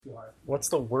What's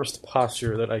the worst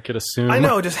posture that I could assume? I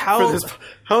know, just how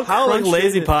like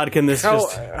lazy pod can this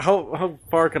how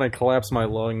far can I collapse my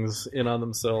lungs in on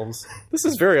themselves? This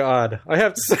is very odd. I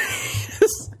have to say,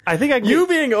 I think you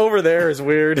being over there is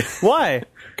weird. Why?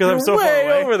 Because I'm so way far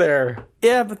away over there.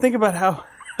 Yeah, but think about how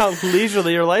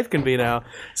leisurely your life can be now.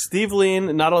 Steve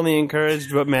Lean, not only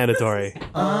encouraged but mandatory.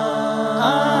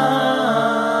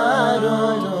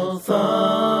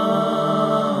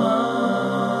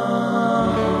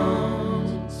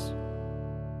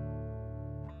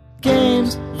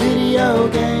 Games, video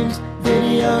games,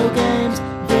 video games,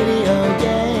 video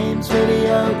games,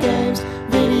 video games,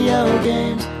 video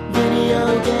games,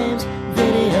 video games,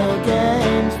 video games,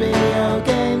 video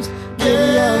games,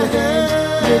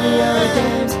 video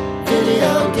games,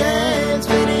 video games,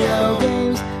 video games,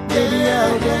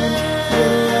 video games,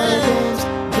 video games,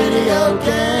 video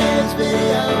games,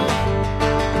 video.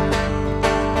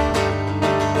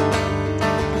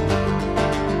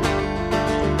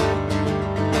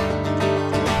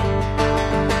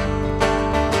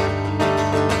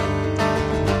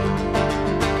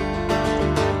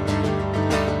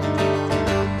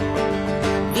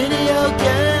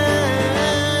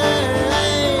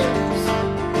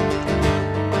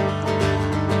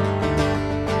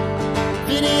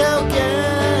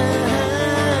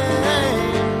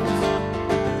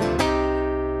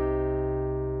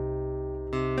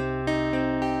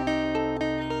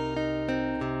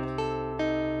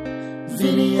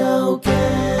 Video games.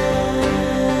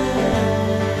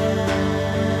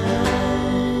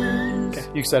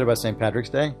 You excited about St. Patrick's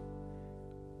Day?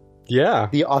 Yeah.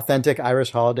 The authentic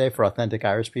Irish holiday for authentic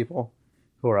Irish people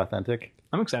who are authentic.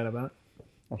 I'm excited about it.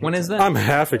 When is that? I'm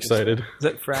half excited. Is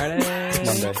that Friday?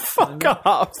 Monday. Fuck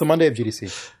off. It's the Monday of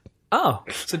GDC. Oh,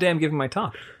 so day I'm giving my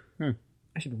talk.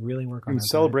 I should really work on In that.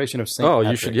 celebration of St. Oh,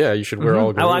 Patrick. you should. Yeah, you should wear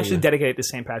all green. I will actually dedicate it to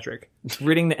St. Patrick.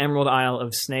 Reading the Emerald Isle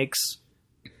of Snakes.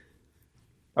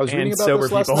 I was reading and about sober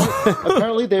this last people. night.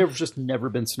 Apparently, there have just never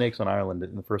been snakes on Ireland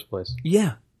in the first place.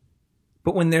 Yeah.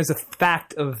 But when there's a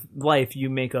fact of life, you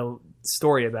make a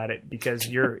story about it because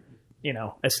you're,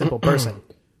 a simple person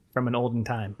from an olden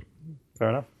time. Fair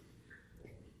enough.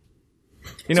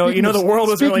 The world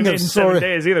was only speaking made of in 7 story-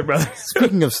 days either, brother.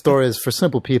 Speaking of stories for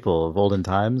simple people of olden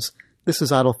times, this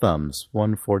is Idle Thumbs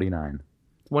 149.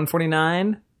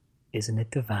 149, isn't it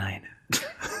divine?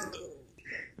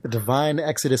 The Divine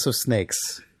Exodus of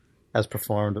Snakes, as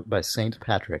performed by St.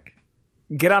 Patrick.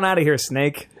 Get on out of here,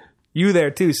 Snake. You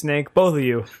there too, Snake. Both of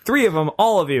you. 3 of them,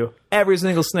 all of you. Every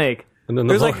single snake. And then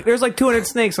There's like 200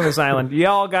 snakes on this island.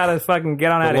 Y'all gotta fucking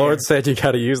get on out the of here. Lord said you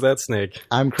got to use that snake.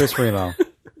 I'm Chris Remo.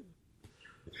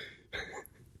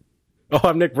 Oh,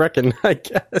 I'm Nick Brecken, I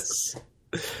guess.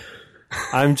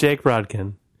 I'm Jake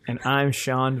Brodkin. And I'm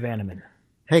Sean Vanneman.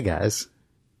 Hey, guys.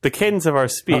 The cadence of our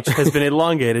speech has been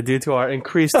elongated due to our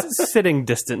increased sitting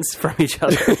distance from each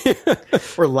other.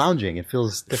 We're lounging. It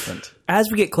feels different. As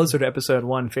we get closer to episode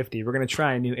 150, we're going to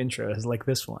try a new intro like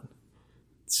this one.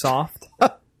 Soft,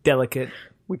 delicate,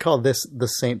 We call this the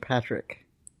St. Patrick.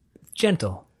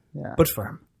 gentle, Yeah. but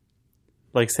firm.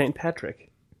 Like St. Patrick.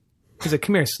 He's like,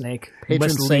 come here, Snake. You Patron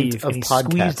must saint leave. of And he squeezed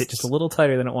podcasts. it just a little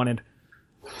tighter than it wanted.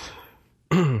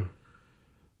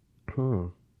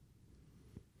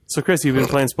 So, Chris, you've been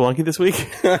playing Spelunky this week?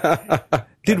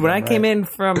 Dude, when I came in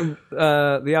from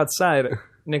the outside,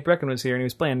 Nick Brecken was here and he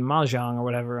was playing Mahjong or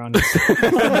whatever on his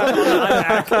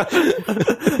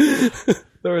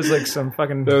There was like some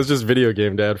fucking... That was just video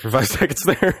game dad for 5 seconds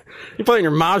there. You playing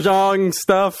your mahjong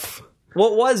stuff?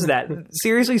 What was that?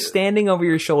 Seriously, standing over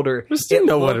your shoulder. You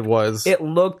know what it was. It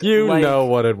looked You like... know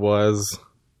what it was.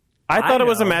 I thought it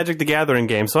was a know. Magic the Gathering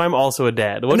game, so I'm also a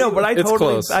dad. No, but It's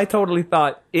close. I totally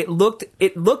thought it looked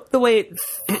the way it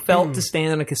felt to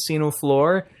stand on a casino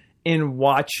floor and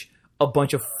watch a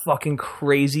bunch of fucking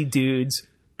crazy dudes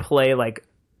play like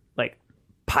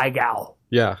Pai Gow.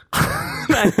 Yeah.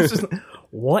 I was just,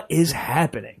 what is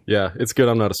happening? Yeah, it's good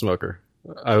I'm not a smoker.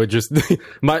 I would just...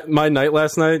 my night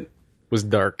last night was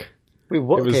dark. Wait,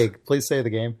 what? It was- Okay, please say the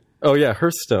game. Oh, yeah,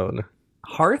 Hearthstone.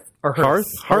 Hearth or Hearth?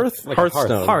 Like a hearth.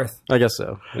 Hearthstone. Hearth. I guess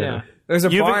so. Yeah. There's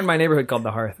a You've bar been- in my neighborhood called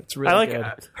the Hearth. It's really I like good.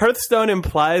 Hearthstone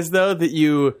implies, though, that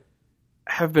you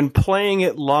have been playing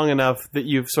it long enough that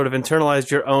you've sort of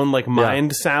internalized your own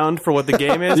mind sound for what the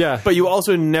game is. Yeah. But you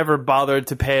also never bothered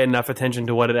to pay enough attention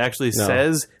to what it actually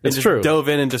says. And It's just true. dove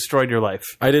in and destroyed your life.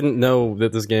 I didn't know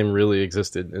that this game really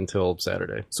existed until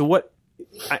Saturday. So what...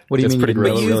 What do you It's mean pretty you didn't gross.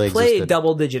 know But it you really played existed?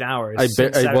 double-digit hours. I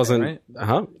since Saturday, wasn't... right?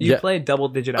 Huh? You Yeah. played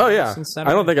double-digit hours Oh, yeah. since I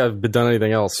Saturday? don't think I've done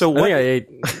anything else. So I what- think I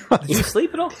ate... Did you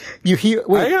sleep at all? You hear?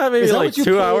 Wait, I got maybe is that like what you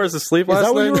 2 played? hours of sleep Is last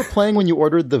that what night. you were playing when you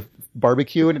ordered the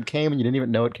barbecue and it came and you didn't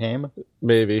even know it came?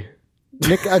 Maybe.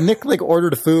 Nick like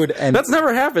ordered food and That's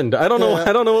never happened. I don't know.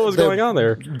 I don't know what was the going on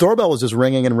there. doorbell was just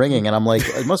ringing and ringing, and I'm like,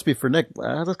 it must be for Nick.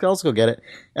 Let's go get it.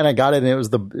 And I got it, and it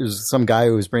was some guy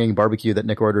who was bringing barbecue that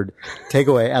Nick ordered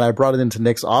takeaway, and I brought it into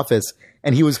Nick's office,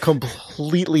 and he was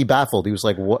completely baffled. He was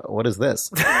like, "What is this?"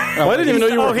 Well, I didn't even know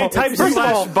you were. he home. typed First of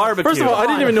all, /barbecue. First of all, I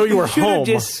didn't even know you were should have home.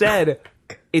 just said,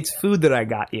 "It's food that I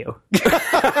got you."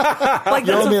 Like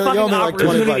You that's owe me- a you fucking owe me like 20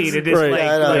 opportunity bucks. to just Right. like,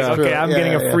 Yeah, like, that's okay, true. I'm Yeah,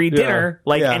 getting yeah, a free yeah. dinner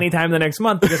like Yeah. anytime the next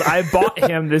month because I bought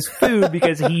him this food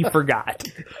because he forgot.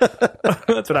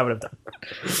 That's what I would have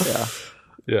done.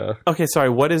 Yeah, Okay, sorry.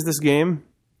 What is this game?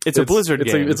 It's a Blizzard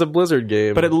game. It's a Blizzard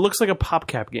game, but it looks like a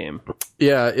PopCap game.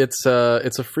 yeah, it's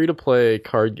a free to play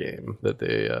card game that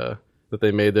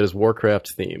they made that is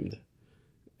Warcraft themed,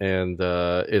 and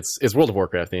it's World of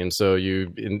Warcraft themed. So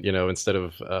instead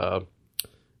of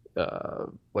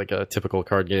like a typical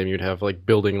card game, you'd have like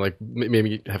building like maybe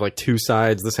you have like 2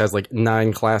 sides. This has like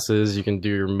 9 classes. You can do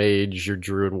your mage, your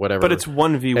druid, whatever. But it's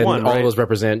 1v1, and all right? those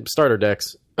represent starter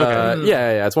decks. Okay.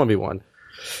 Yeah, it's 1v1.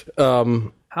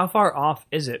 How far off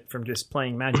is it from just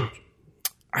playing Magic?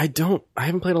 I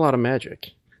haven't played a lot of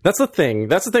Magic. That's the thing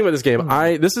with this game.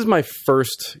 This is my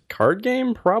first card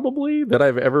game probably that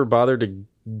I've ever bothered to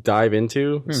dive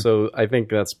into. So I think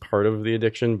that's part of the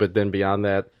addiction. But then beyond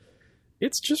that,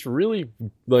 it's just really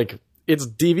like it's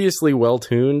deviously well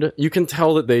tuned. You can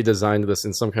tell that they designed this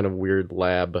in some kind of weird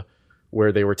lab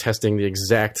where they were testing the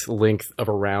exact length of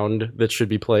a round that should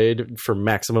be played for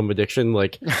maximum addiction.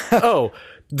 Like,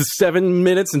 the 7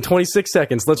 minutes and 26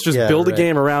 seconds. Let's just build a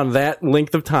game around that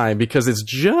length of time because it's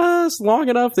just long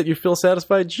enough that you feel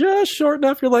satisfied, just short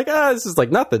enough. You're like, this is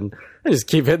like nothing. I just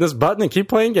keep hitting this button and keep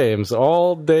playing games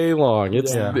all day long.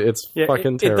 It's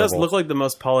fucking terrible. It does look like the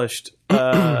most polished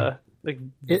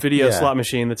video slot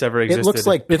machine that's ever existed. It looks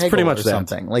like It's pretty Peggle much or that.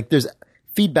 something. Like there's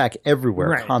feedback everywhere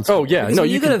Right. constantly. Oh yeah, So no,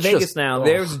 you go can to Vegas just, now.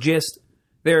 There's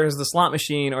the slot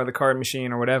machine or the card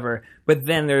machine or whatever, but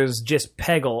then there's just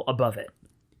Peggle above it,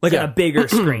 like on a bigger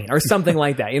screen or something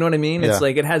like that. You know what I mean? Yeah. It's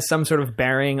like it has some sort of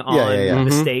bearing on yeah.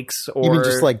 the stakes, or Even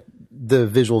just like the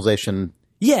visualization.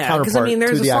 yeah, because I mean, counterpart there's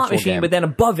to a the slot actual machine, game. but then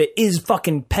above it is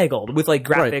fucking Peggled with like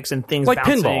graphics and things like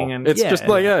bouncing pinball. and It's just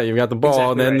like you've got the ball,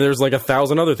 Exactly and then right. there's like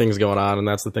 1,000 other things going on, and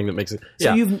that's the thing that makes it.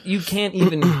 So Yeah, you can't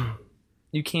even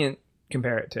you can't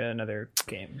compare it to another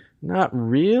game. not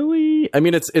really. I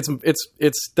mean, it's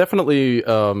definitely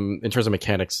in terms of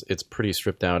mechanics, it's pretty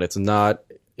stripped down. It's not.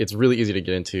 It's really easy to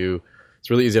get into. It's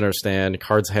really easy to understand.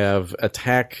 Cards have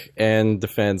attack and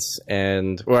defense,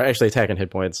 actually attack and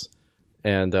hit points,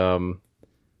 and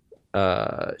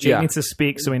Jake needs to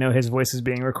speak so we know his voice is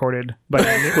being recorded by our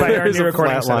There's new a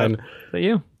recording flat setup. line. Is that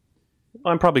you?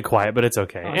 I'm probably quiet, but it's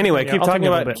okay. Anyway, yeah, keep I'll talking take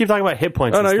a little bit. about hit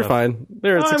points. Oh and no, you're stuff. fine.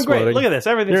 There, it's I'm exploding. great. Look at this.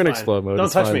 Everything's You're in fine. explode mode. Don't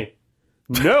It's touch fine. me.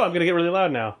 No, I'm gonna get really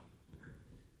loud now.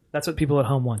 That's what people at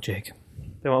home want, Jake.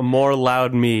 They want more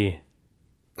loud me.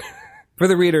 For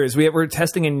the readers, we're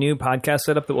testing a new podcast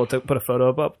setup that we'll put a photo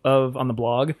up of on the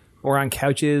blog. We're on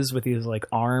couches with these like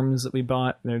arms that we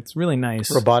bought. It's really nice.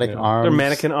 Robotic arms. They're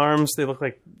mannequin arms. They look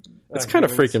like It's kind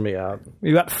of freaking me out.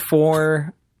 We got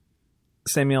 4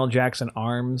 Samuel Jackson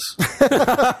arms.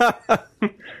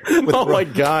 Oh my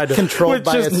god! controlled With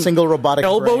by a just single robotic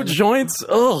elbow brain. joints.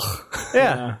 Ugh.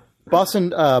 yeah. Boston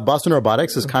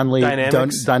Robotics is kindly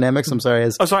Dynamics. Dynamics. I'm sorry,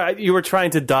 is Oh, sorry. You were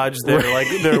trying to dodge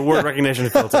their word recognition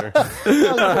filter.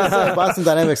 Boston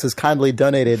Dynamics has kindly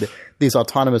donated these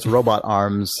autonomous robot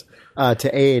arms to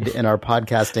aid in our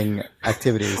podcasting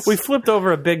activities. We flipped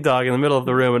over a big dog in the middle of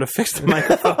the room and affixed the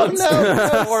microphones.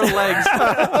 4 legs.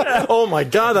 Oh my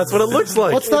god, that's what it looks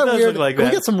like. What's that does weird? look like Can we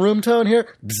that. get some room tone here?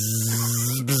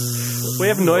 We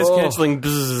have noise canceling.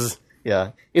 Bzzz.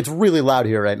 Yeah, it's really loud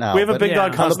here right now. We have a but big yeah. dog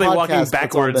On the constantly podcast, walking it's all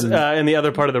backwards been- in the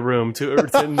other part of the room to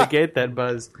negate that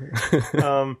buzz.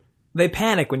 They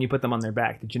panic when you put them on their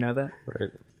back. Did you know that?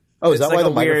 Oh, is that like why a the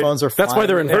weird- microphones are? That's why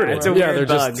they're flying? inverted. It's a Yeah, weird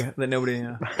they're bug just- that nobody.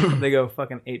 They go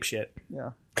fucking ape shit.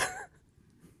 Yeah.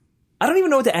 I don't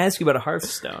even know what to ask you about a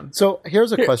Hearthstone. So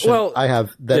here's a question well, I have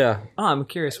that Yeah. Oh, I'm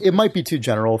curious. it might be too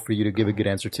general for you to give a good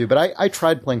answer to, but I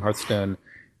tried playing Hearthstone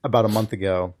about a month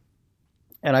ago,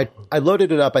 and I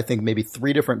loaded it up, I think, maybe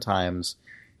 3 different times,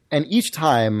 and each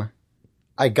time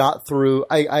I got through.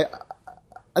 I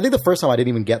think the first time I didn't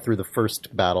even get through the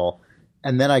first battle,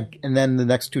 and then the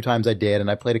next 2 times I did,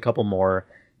 and I played a couple more,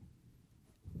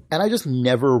 and I just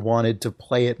never wanted to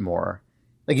play it more.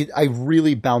 Like I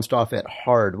really bounced off it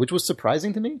hard, which was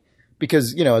surprising to me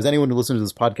because, you know, as anyone who listens to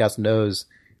this podcast knows,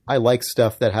 I like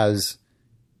stuff that has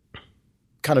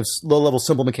kind of low-level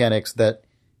simple mechanics that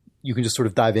you can just sort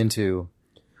of dive into.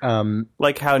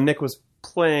 Like how Nick was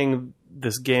playing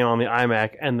this game on the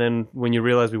iMac, and then when you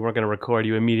realized we weren't going to record,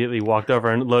 you immediately walked over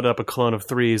and loaded up a clone of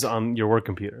Threes on your work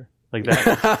computer like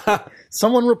that.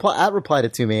 Someone replied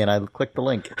it to me, and I clicked the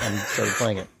link and started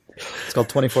playing it. It's called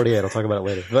 2048. I'll talk about it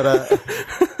later. But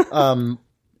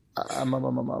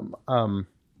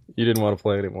You didn't want to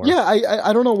play anymore. yeah,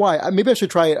 I don't know why. Maybe I should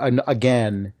try it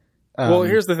again. Well,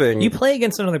 here's the thing. You play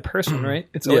against another person, right?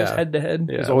 It's always Yeah. head to head.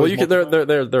 Yeah. Well, you can.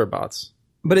 They're bots,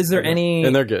 But is there any?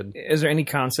 and they're good. Is there any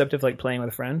concept of like playing with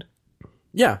a friend?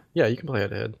 Yeah, you can play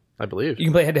head to head. I believe You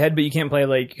can play head to head, but you can't play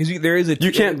like because there is a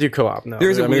you can't do co-op. No,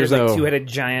 There's a weird there's no. like two-headed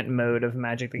giant mode of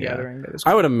Magic the Gathering. That is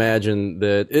I would imagine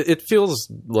that it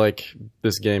feels like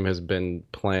this game has been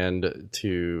planned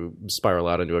to spiral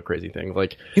out into a crazy thing.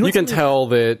 Like You know you can what's- tell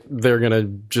that they're gonna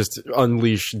just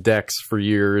unleash decks for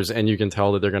years, and you can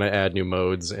tell that they're gonna add new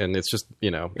modes, and it's just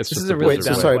it's just is a really Wait,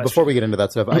 so dumb sorry. question. Before we get into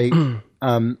that stuff,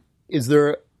 is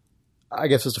there? I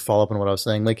guess just to follow up on what I was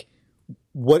saying, like,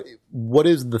 what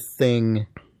is the thing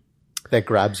that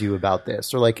grabs you about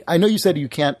this? Or like, I know you said you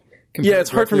can't. compare Yeah, it's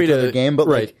hard for me directly to- the game, but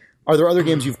right. like, are there other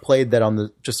games you've played that on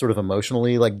the just sort of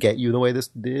emotionally like get you the way this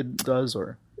does?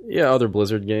 Or other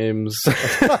Blizzard games.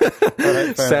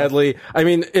 fair Sadly, I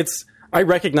mean I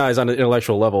recognize on an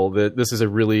intellectual level that this is a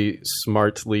really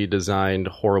smartly designed,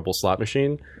 horrible slot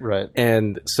machine. right?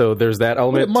 And so there's that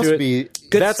element It must to it. be.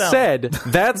 That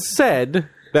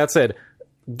said,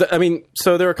 I mean,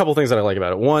 so there are a couple things that I like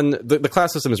about it. One, the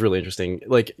class system is really interesting.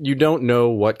 Like, you don't know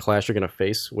what class you're going to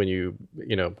face when you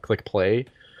click play.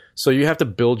 So you have to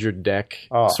build your deck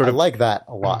Oh, sort of. I like that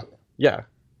a lot. Yeah.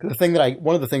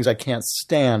 One of the things I can't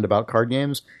stand about card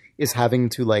games is having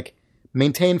to like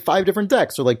maintain 5 different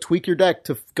decks or like tweak your deck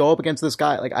to go up against this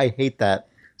guy. Like, I hate that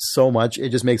so much. It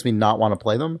just makes me not want to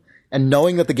play them. And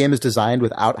knowing that the game is designed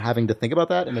without having to think about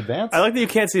that in advance. I like that you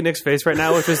can't see Nick's face right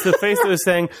now, which is the face that was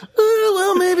saying,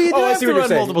 well, maybe you do Oh, I have see to what you're run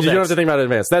saying. multiple You don't have decks. to think about it in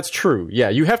advance. That's true. Yeah,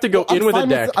 you have to go in with a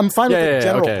deck. I'm fine with the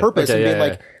general okay. purpose Okay, and being yeah,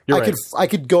 like, You're I right.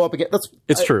 could go up against.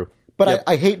 It's true. But Yep.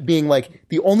 I hate being like,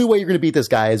 the only way you're going to beat this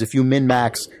guy is if you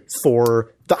min-max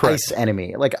for the ice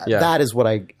enemy. Like, Yeah. that is what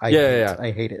I hate. yeah.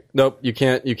 I hate it. Nope, you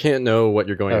can't know what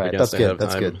you're going All up right, against that's ahead good, of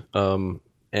that's time.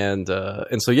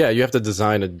 And so you have to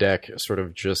design a deck sort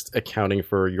of just accounting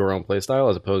for your own playstyle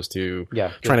as opposed to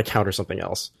trying to counter something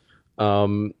else. I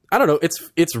don't know.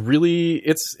 It's really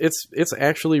it's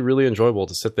actually really enjoyable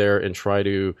to sit there and try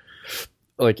to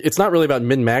like. It's not really about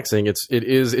min-maxing.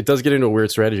 It does get into a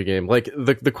weird strategy game. Like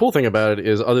the cool thing about it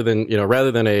is, other than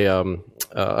rather than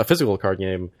a physical card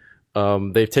game.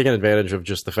 They've taken advantage of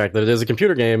just the fact that it is a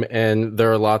computer game, and there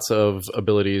are lots of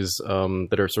abilities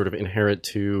that are sort of inherent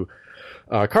to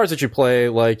cards that you play.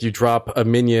 Like, you drop a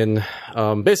minion.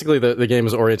 Basically, the game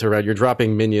is oriented around you're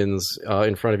dropping minions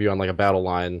in front of you on like a battle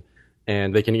line,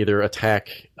 and they can either attack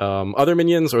other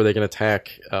minions or they can attack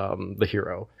the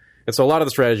hero. And so a lot of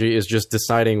the strategy is just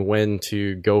deciding when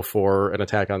to go for an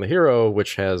attack on the hero,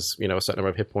 which has a set number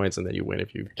of hit points, and then you win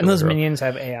if you kill And those the hero. minions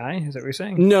have AI. Is that what you're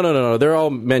saying? No. They're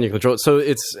all manually controlled. So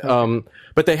it's,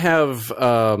 but they have,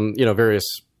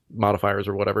 various modifiers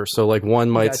or whatever. So like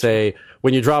one might say,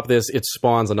 when you drop this, it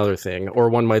spawns another thing. Or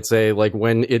one might say, like,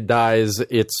 when it dies,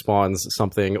 it spawns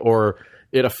something. Or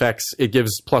it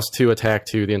gives +2 attack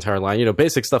to the entire line.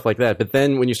 Basic stuff like that. But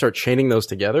then when you start chaining those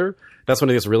together, that's when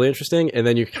it gets really interesting. And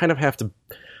then you kind of have to,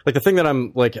 like, the thing that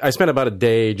I spent about a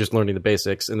day just learning the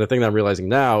basics. And the thing that I'm realizing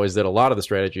now is that a lot of the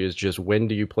strategy is just, when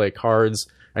do you play cards,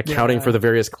 accounting for the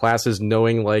various classes,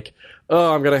 knowing like,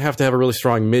 oh, I'm going to have a really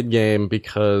strong mid game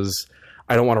because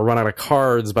I don't want to run out of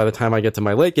cards by the time I get to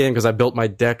my late game, because I built my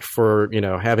deck for,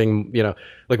 having,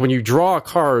 like, when you draw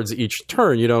cards each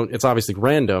turn, it's obviously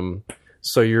random.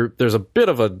 So there's a bit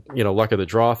of a luck of the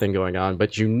draw thing going on,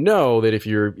 but that if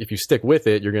you stick with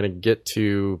it, you're going to get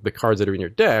to the cards that are in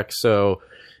your deck. So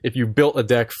if you built a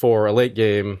deck for a late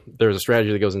game, there's a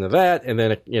strategy that goes into that, and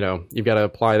then you've got to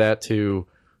apply that to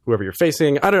whoever you're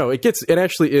facing. I don't know. It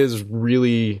actually is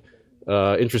really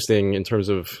interesting in terms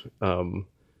of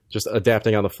just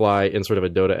adapting on the fly in sort of a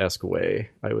Dota-esque way,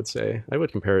 I would say. I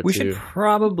would compare it We to... should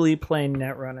probably play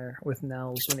Netrunner with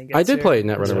Nels when he gets I did here. play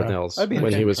Netrunner with Nels I'd be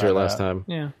when he okay was to try here last that. time.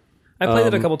 Yeah. I played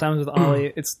it a couple times with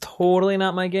Ollie. It's totally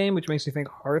not my game, which makes me think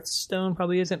Hearthstone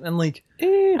probably isn't. And like,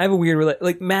 I have a weird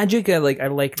like Magic. I like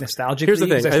nostalgically. Here's the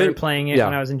thing, because I I started think- playing it yeah.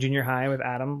 when I was in junior high with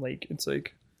Adam. Like, it's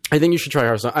like, I think you should try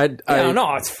Hearthstone. I don't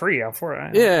know. It's free. I'm for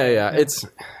it. Yeah.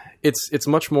 It's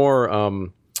much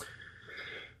more...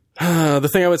 the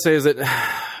thing I would say is that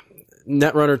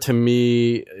Netrunner to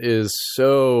me is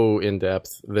so in depth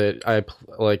that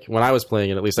when I was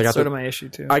playing it, at least I got That's sort of my issue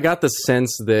too. I got the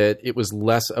sense that it was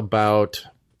less about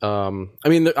I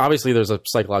mean, obviously there's a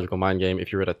psychological mind game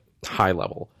if you're at a high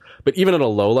level. But even at a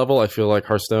low level, I feel like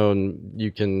Hearthstone,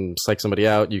 you can psych somebody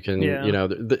out. You can, you know,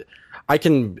 I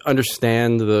can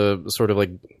understand the sort of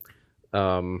like,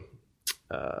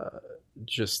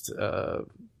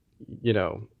 you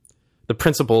know, the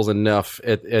principles enough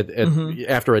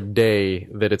after a day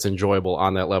that it's enjoyable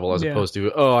on that level, as opposed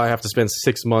to, I have to spend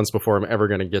 6 months before I'm ever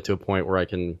going to get to a point where I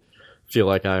can feel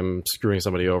like I'm screwing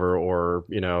somebody over, or,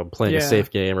 you know, playing a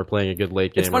safe game or playing a good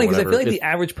late game. It's funny because I feel like the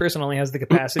average person only has the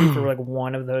capacity for like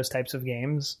one of those types of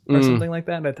games or something like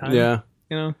that at a time. Yeah.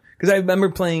 You know, because I remember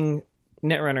playing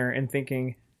Netrunner and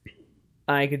thinking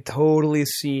I could totally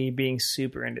see being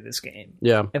super into this game.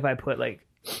 Yeah. If I put like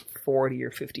 40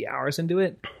 or 50 hours into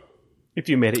it. If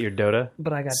you made it your Dota.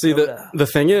 But I got See, Dota. the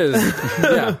thing is,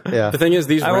 the thing is,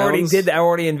 these I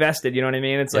already invested, you know what I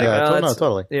mean? It's like,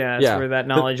 totally. Yeah, that's where that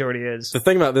knowledge already is. The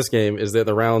thing about this game is that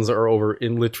the rounds are over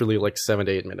in literally like 7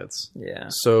 to 8 minutes. Yeah.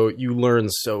 So you learn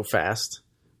so fast.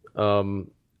 And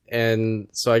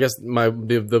so I guess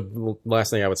the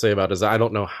last thing I would say about it is I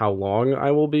don't know how long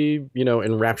I will be, you know,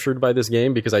 enraptured by this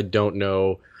game, because I don't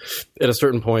know at a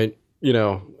certain point, you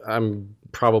know, I'm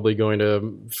probably going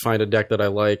to find a deck that I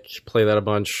like, play that a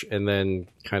bunch, and then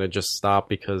kind of just stop,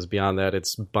 because beyond that,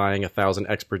 it's buying 1,000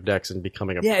 expert decks and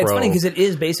becoming a pro. Yeah, it's funny because it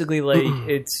is basically like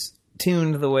it's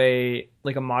tuned the way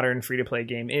like a modern free-to-play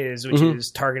game is, which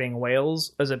is targeting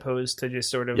whales as opposed to just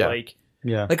sort of like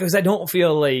because I don't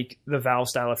feel like the Valve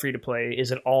style of free-to-play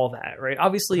is at all that, right?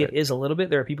 Obviously, it is a little bit.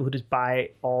 There are people who just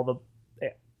buy all the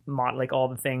like all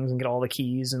the things and get all the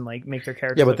keys and like make their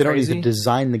characters. Yeah, but they don't crazy. need to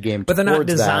design the game. But they're not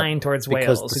designed towards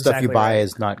whales because the stuff you buy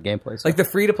is not gameplay stuff. Like the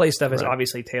free to play stuff is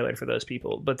obviously tailored for those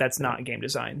people, but that's not game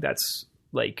design. That's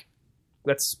the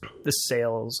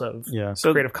sales of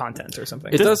creative content or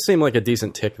something. It does seem like a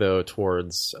decent tick though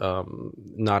towards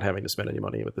not having to spend any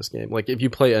money with this game. Like if you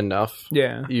play enough,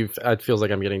 it feels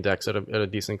like I'm getting decks at a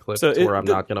decent clip where I'm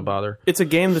not going to bother. It's a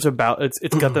game that's about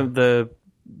it's got the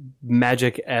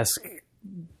Magic-esque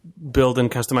build and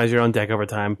customize your own deck over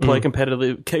time. Play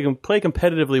competitively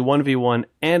 1v1,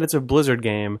 and it's a Blizzard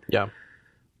game. Yeah.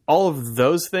 All of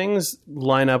those things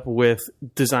line up with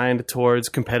designed towards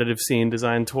competitive scene,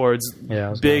 designed towards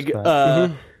big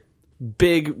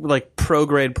like pro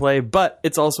grade play, but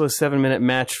it's also a 7-minute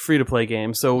match free to play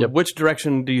game. So which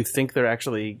direction do you think they're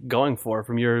actually going for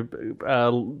from your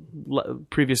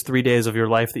previous 3 days of your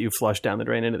life that you flushed down the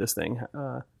drain into this thing?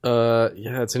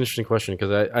 It's an interesting question,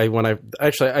 because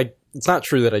it's not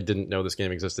true that I didn't know this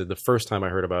game existed. The first time I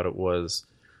heard about it was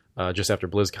just after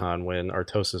BlizzCon, when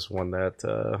Artosis won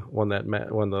the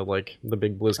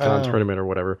big BlizzCon tournament or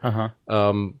whatever.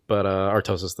 But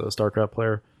Artosis, the StarCraft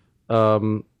player.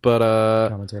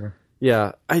 Commentator.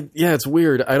 It's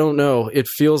weird. I don't know. It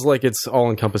feels like it's all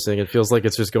encompassing. It feels like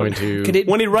it's just going to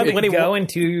when he go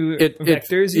into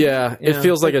vectors. It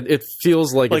feels like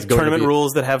it's going tournament to be,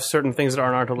 rules that have certain things that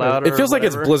aren't allowed. It feels like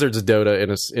it's Blizzard's Dota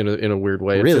in a weird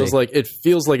way. Really? It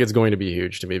feels like it's going to be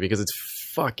huge to me, because it's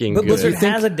fucking but good. Blizzard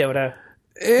has a Dota.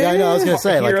 Yeah, I know. I was going to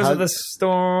say, Heroes of the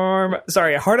Storm.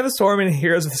 Sorry, Heart of the Storm and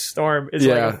Heroes of the Storm is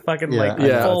like a fucking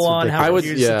full on how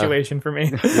huge situation for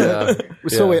me.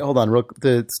 So wait, hold on.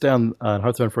 To stay on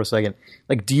Hearthstone for a second.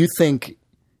 Like, do you think?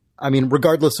 I mean,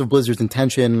 regardless of Blizzard's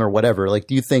intention or whatever, like,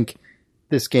 do you think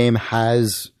this game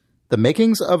has the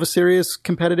makings of a serious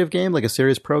competitive game, like a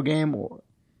serious pro game, or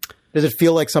does it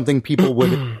feel like something people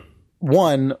would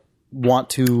want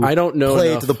to? I don't know play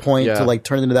enough. To the point to like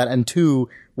turn into that, and 2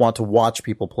 want to watch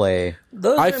people play.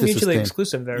 Those are mutually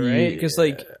exclusive, though, right? Because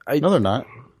no, they're not.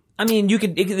 I mean,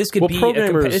 this could be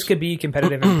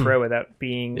competitive and pro without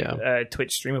being a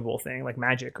Twitch streamable thing like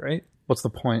Magic, right? What's the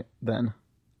point then?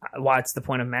 What's the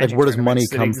point of Magic? Like, where does money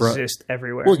come from? Exist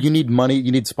everywhere. Well, you need money.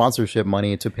 You need sponsorship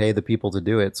money to pay the people to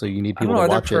do it. So you need people to watch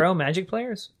it. Are there pro Magic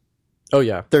players? Oh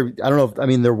yeah. I don't know. I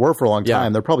mean, there were for a long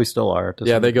time. There probably still are.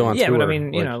 They go on tour. Yeah, but I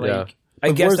mean,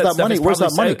 I guess where's that money? Where's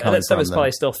that money coming from? That stuff is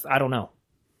probably still. I don't know.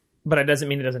 But it doesn't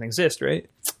mean it doesn't exist, right?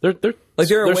 There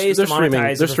are ways to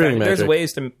monetize. There's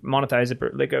ways to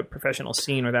monetize like a professional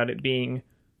scene without it being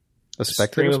a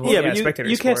spectator. But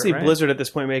you can't see Blizzard at this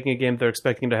point making a game they're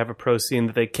expecting to have a pro scene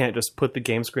that they can't just put the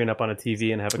game screen up on a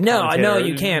TV and have a commentator. No,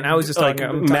 you can't. I was just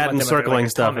talking Madden circling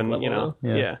stuff, and level.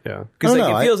 Because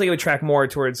it feels like it would track more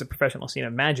towards the professional scene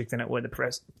of Magic than it would the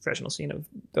professional scene of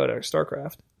Dota or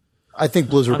StarCraft. I think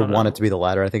Blizzard would want it to be the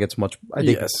latter. I think it's much. I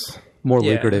think more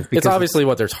lucrative. Because It's obviously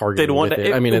what they're targeting. They'd want with to,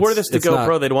 it. I mean, were it's, this to it's go not,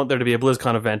 pro, they'd want there to be a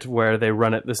BlizzCon event where they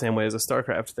run it the same way as a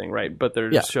StarCraft thing, right? But they're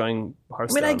just showing I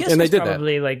Hearthstone. mean, I guess And they there's did that.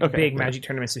 probably like big Magic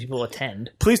tournaments that people attend.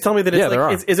 Please tell me that it's Yeah, there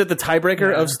like, are. is it the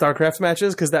tiebreaker of StarCraft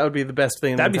matches? Because that would be the best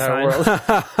thing in That'd the be entire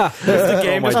fine. world. The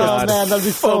game my just God. Oh man, that'd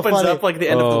be so opens funny. up like the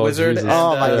end of the Oh, Wizard. Jesus. And,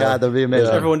 Oh my god, that'd be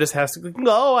amazing. Everyone just has to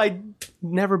go, I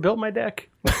never built my deck.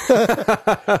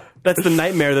 That's the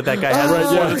nightmare that guy has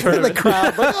before the In the tournament.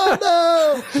 crowd, like, oh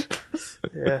no!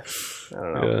 Yeah. I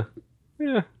don't know.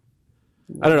 Yeah.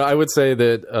 I don't know. I would say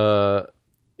that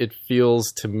it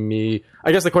feels to me.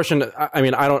 I guess the question. I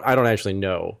mean, I don't actually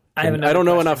know. I have another I don't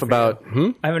know question enough for about.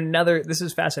 I have another. This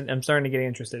is fascinating. I'm starting to get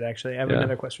interested. Actually, I have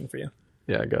another question for you.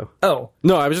 Yeah, go. Oh,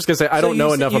 No, I was just gonna say I don't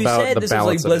know enough about said the this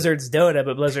balance. is like Blizzard's Dota,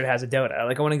 but Blizzard has a Dota.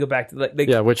 Like, I want to go back to like,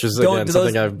 Yeah, which is again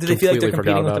something I've do they feel like they're completely forgot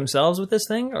competing with about. themselves with this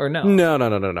thing, or no?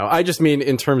 No. I just mean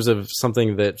in terms of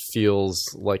something that feels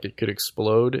like it could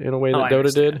explode in a way that I Dota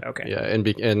understand. did. Okay. Yeah,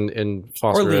 and Or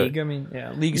foster League. it. I mean,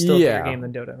 yeah, League is still a Yeah. bigger game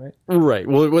than Dota, right? Right.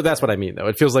 Well, that's what I mean, though.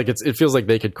 It feels like it feels like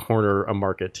they could corner a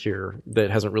market here that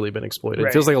hasn't really been exploited.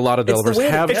 Right. It feels like a lot of It's the developers way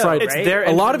to have go, tried. right? their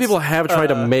A lot of entrance. people have tried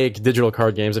to make digital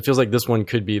card games. It feels like this one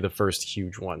could be the first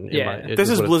huge one. Yeah. This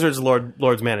is what it- Blizzard's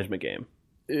Lord's management game.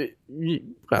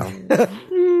 Well,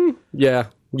 yeah.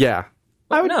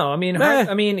 No, I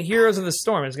mean, Heroes of the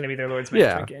Storm is going to be their Lord's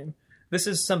Management Yeah. game. This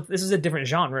is a different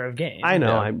genre of game. I know.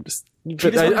 Yeah. I'm just.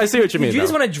 But I see what you mean. Did you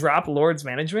just though. want to drop Lord's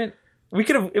Management? We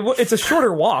could have. It's a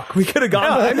shorter walk. We could have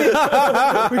gone. We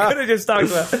could have just talked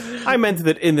about. I meant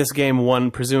that in this game,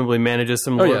 one presumably manages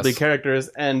some lordly yes. characters,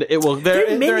 and it will.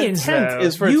 They're minions, intent though.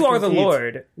 is for it You to are the compete.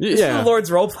 Lord. This is Yeah. the Lord's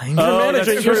role playing.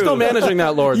 You're still managing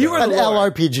that Lord. You though. are An the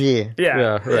Lord. LRPG,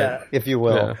 Yeah, right. if you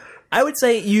will. Yeah. I would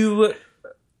say you.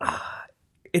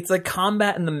 It's like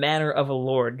combat in the manner of a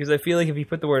lord, because I feel like if you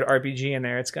put the word RPG in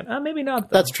there, it's gonna maybe not.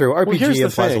 Though. That's true. RPG here's the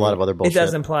implies a thing. lot of other It bullshit.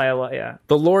 does imply a lot. Yeah,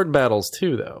 The Lord battles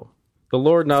too, though. The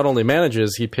Lord not only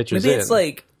manages, he pitches maybe in. it's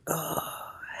like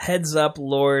heads up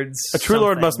lords. A true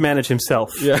lord something. must manage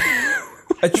himself. yeah.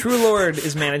 A true lord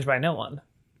is managed by no one.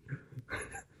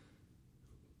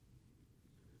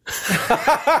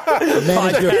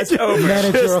 Manage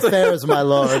your affairs, my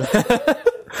lord.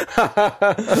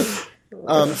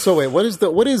 So wait, what is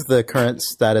the current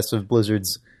status of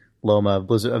Blizzard's Loma of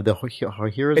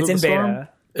the Heroes It's of in the Storm? beta.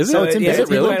 Is it? So it's in Yeah, beta.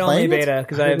 it's Really? invite only Playing it? beta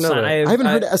because I I have. didn't know that. I haven't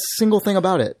heard a single thing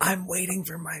about it. I'm waiting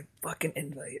for my fucking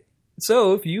invite.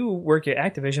 So if you work at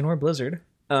Activision or Blizzard,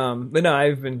 but no,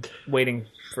 I've been waiting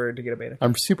for it to get a beta.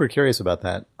 I'm super curious about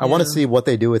that. I want to see what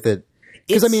they do with it.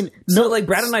 Because I It's- mean, so like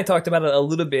Brad and I talked about it a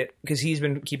little bit because he's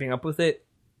been keeping up with it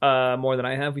more than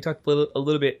I have. We talked a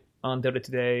little bit on Dota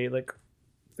Today like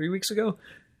 3 weeks ago,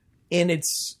 and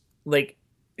it's like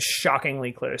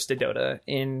shockingly close to Dota.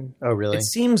 In oh really? it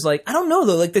seems like I don't know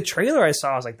though. Like the trailer I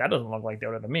saw, I was like, that doesn't look like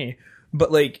Dota to me.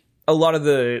 But like a lot of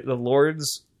the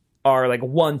lords are like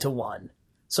 1-to-1.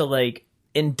 So like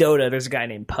in Dota, there's a guy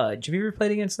named Pudge. Have you ever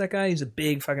played against that guy? He's a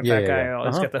big fucking fat guy. yeah.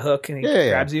 He's got the hook and he Yeah.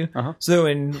 grabs you. Uh-huh. So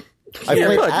in I Yeah,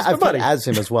 played, Pudge, it's my I played buddy. as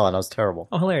him as well, and I was terrible.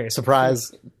 oh hilarious. Surprise!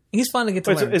 He's fun to get to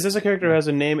Wait, so learn. is this a character who has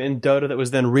a name in Dota that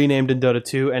was then renamed in Dota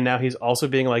 2, and now he's also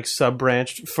being like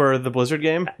sub-branched for the Blizzard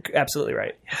game? Absolutely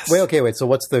right. Wait. So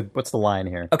what's the line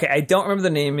here? Okay, I don't remember the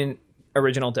name in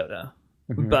original Dota,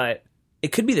 but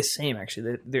it could be the same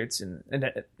actually.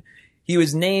 He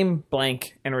was named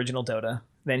blank in original Dota.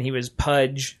 Then he was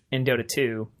Pudge in Dota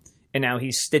 2, and now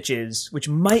he's Stitches, which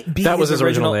might be That was his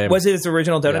original name. Was it his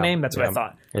original Dota Yeah, name? That's what I yeah.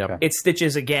 thought. Yep. It's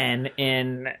Stitches again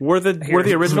in. Were the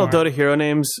original Bizarre. Dota hero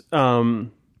names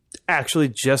actually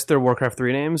just their Warcraft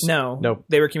 3 names? No, Nope.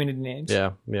 they were community names.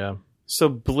 Yeah. Yeah. So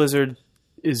Blizzard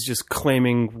is just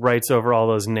claiming rights over all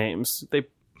those names. They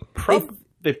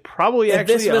probably If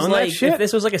actually this was own like that shit. if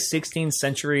this was like a 16th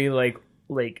century like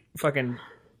fucking.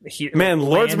 Man,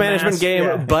 Lord's landmass, management game,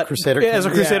 yeah. but Crusader as a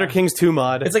Kings. Crusader Yeah. Kings 2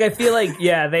 mod. It's like I feel like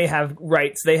they have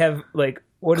rights. They have like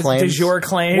what is Claims. de jure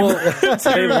claim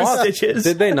to Stitches.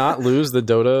 Did they not lose the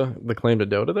claim to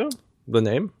Dota though? The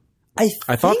name?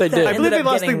 I thought they did. I believe they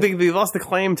lost the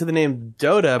claim to the name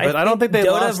Dota, but I don't think they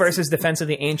Dota lost. versus Defense of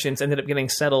the Ancients ended up getting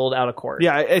settled out of court.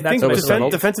 Yeah, I think what I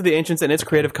settled. Defense of the Ancients and its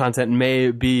creative content may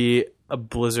be a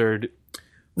Blizzard.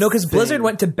 No, because Blizzard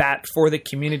went to bat for the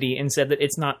community and said that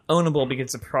it's not ownable because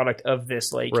it's a product of this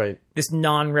Right. this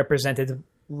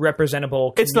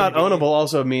non-representable. It's not community. ownable.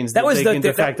 Also means That was they the, can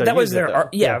de facto that was use it, their though. art.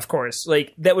 Yeah, of course.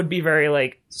 Like that would be very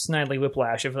like Snidely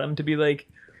Whiplash of them to be like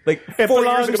It 4 years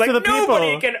belongs ago, to like, the people.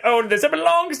 nobody can own this. It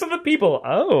belongs to the people.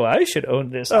 Oh, I should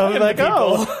own this. I I was am like, the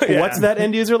people. oh, Yeah. what's that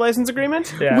end user license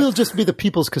agreement? Yeah. We'll just be the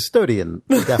people's custodian.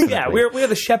 Definitely. Yeah, we're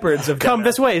the shepherds of Come Dota.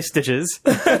 this way, Stitches.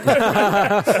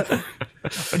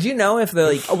 Do you know if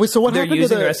they're so what they're happened to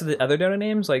using the the- rest of the other Dota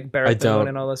names like I don't. Barathon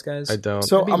and all those guys? I don't.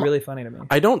 So That'd be really funny to me.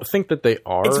 I don't think that they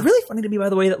are. It's really funny to me, by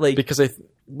the way, that like because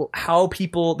how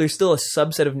people there's still a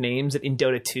subset of names that in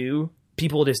Dota 2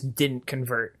 people just didn't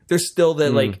convert. There's still the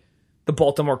like the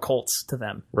Baltimore Colts to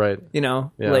them. right. You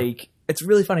know, Yeah. like it's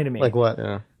really funny to me. Like what?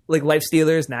 Yeah. Like Life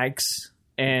Stealers, Nags,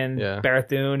 and Yeah.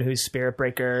 Barathun, who's Spirit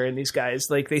Breaker, and these guys,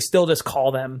 like they still just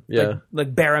call them, Yeah.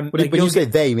 like Baram. When Like, you you'll say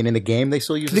get they, you mean in the game they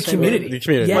still use the same word? community. The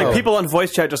community. Yeah. Like, Like people on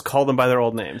voice chat just call them by their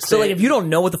old names. so like if you don't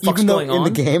know what the fuck's Even though going in on, the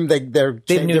game they're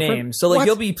they have new different? names. So like What?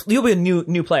 you'll be a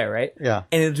new player, right? Yeah.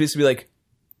 And it'll just be like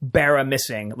Bara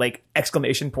missing, like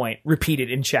exclamation point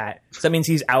repeated in chat. So that means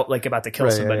he's out, like about to kill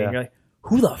Right, somebody. yeah, And you're like,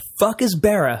 who the fuck is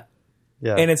Bara?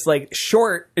 Yeah. And it's like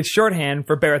it's shorthand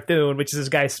for Barathun, which is this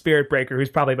guy Spirit Breaker who's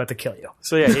probably about to kill you.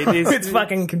 So yeah, It's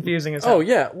fucking confusing as hell. Oh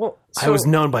yeah. Well, I was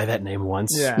known by that name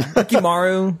once. Yeah.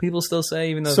 Rikimaru, people still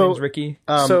say, even though his So- name's Ricky.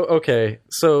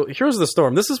 So Heroes of the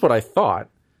Storm. This is what I thought.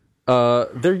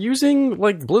 They're using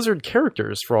like Blizzard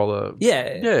characters for all the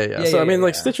Yeah. So I mean,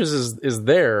 like yeah. Stitches is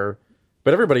there,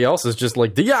 but everybody else is just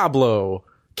like Diablo,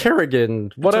 Kerrigan,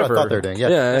 That's what whatever. I thought they were doing. Yeah.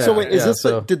 yeah. So wait, is yeah, this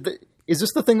so- is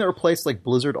this the thing that replaced like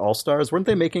Blizzard All Stars? Weren't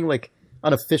they making like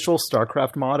an official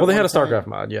StarCraft mod? Well, they had a at one StarCraft point?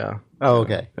 mod. Yeah. Oh,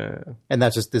 okay. Yeah. And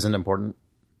that just isn't important.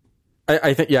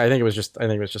 I think it was just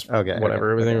Okay,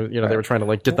 whatever. okay, Everything okay. was, they were trying to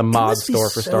like get the It mod must be store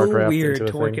for so StarCraft weird into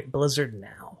a to work thing. at Blizzard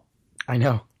now. I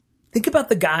know. Think about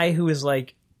the guy who is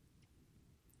like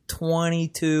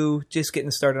 22, just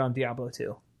getting started on Diablo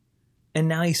 2. And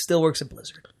now he still works at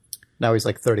Blizzard. Now he's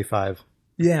like 35.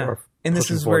 Yeah. Or And this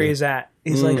pushing is where 40. he's at.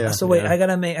 He's like, yeah, so wait, yeah. I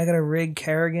gotta rig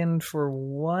Kerrigan for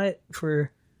what?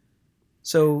 For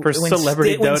For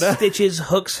celebrity when Dota? Stitches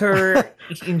hooks her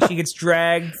and she gets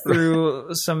dragged through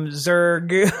some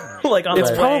Zerg, like on It's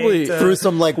the probably way to, Through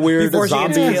some like weird before she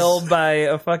zombies. gets killed by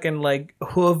a fucking like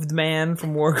hooved man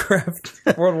from Warcraft,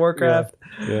 World of Warcraft.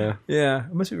 Yeah. Yeah,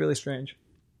 it must be really strange.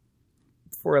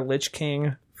 Before a Lich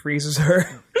King freezes her.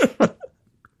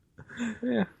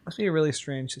 Yeah. Must be a really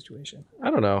strange situation.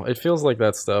 I don't know. It feels like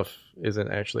that stuff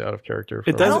isn't actually out of character. For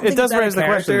It does- I don't think does it's out of raise the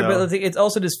question, character, though. but it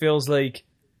also just feels like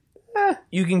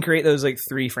you can create those like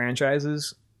 3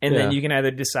 franchises, and then Yeah. you can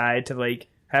either decide to like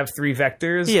have 3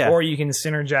 vectors, Yeah. or you can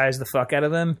synergize the fuck out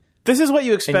of them. This is what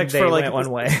you And expect they for like went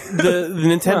one way. the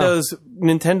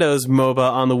Nintendo's MOBA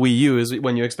on the Wii U is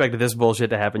when you expect this bullshit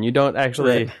to happen. You don't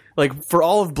actually Right. like for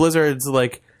all of Blizzard's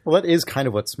like Well, that is kind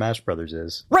of what Smash Brothers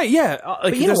is. right, yeah. Like,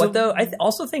 But you know there's what a- though? I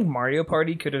also think Mario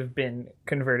Party could have been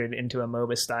converted into a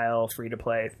MOBA style free to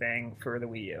play thing for the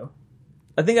Wii U.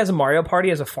 I think as a Mario Party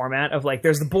as a format of like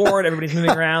there's the board, everybody's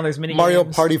moving around, there's mini Mario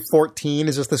games. Party 14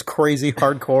 is just this crazy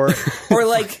hardcore. Or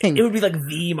like it would be like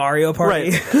the Mario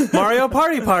Party. right, Mario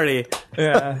Party.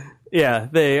 Yeah. Yeah,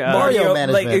 they Mario like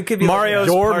management. it could be Mario's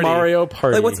like, Your Party. Mario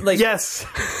Party. like what's like yes.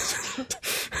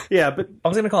 Yeah, but I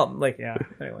was gonna call it like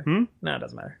anyway. No, it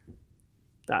doesn't matter.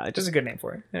 it Just a good name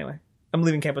for it. Anyway. I'm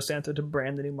leaving Campo Santo to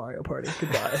brand the new Mario Party.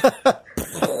 Goodbye.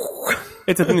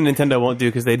 it's a thing that Nintendo won't do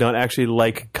because they don't actually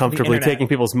like comfortably internet. taking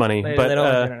people's money. They but don't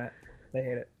like the internet. They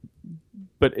hate it.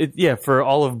 but yeah, for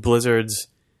all of Blizzard's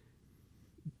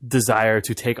desire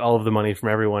to take all of the money from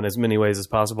everyone as many ways as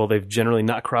possible, they've generally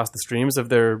not crossed the streams of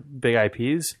their big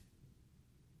IPs.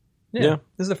 Yeah.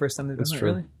 This is the first time they've done It's it, true.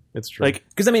 really. It's true. Like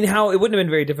Because I mean, how it wouldn't have been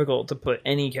very difficult to put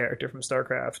any character from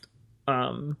StarCraft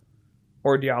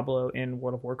or Diablo in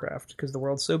World of Warcraft because the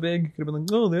world's so big. It could have been like,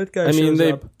 oh, that guy. I mean,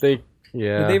 shows up. they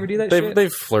yeah. Did they ever do that They've, shit?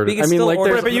 They've flirted. Because I mean, still like,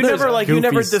 order- there's, right, but you there's never like you goofy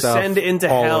never stuff descend into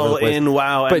all over hell the place. in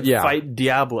WoW and But yeah. fight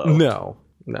Diablo. No.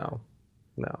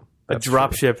 A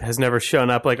dropship has never shown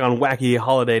up like on Wacky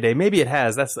Holiday Day. Maybe it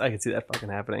has. I could see that fucking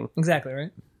happening. Exactly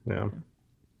right.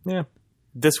 Yeah.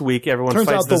 This week, everyone Turns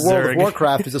fights out the the World Zerg. of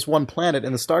Warcraft is just one planet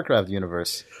in the StarCraft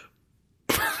universe.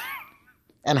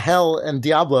 And Hell and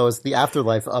Diablo is the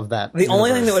afterlife of that. The only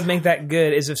thing that universe. would make that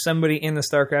good is if somebody in the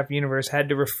StarCraft universe had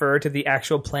to refer to the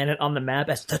actual planet on the map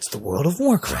as that's the World of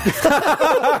Warcraft.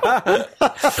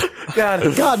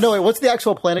 God, no, wait, what's the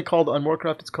actual planet called on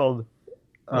Warcraft? It's called...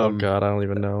 Oh God, I don't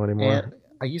even know anymore. And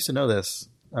I used to know this.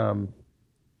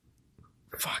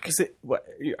 Fuck, is it? What,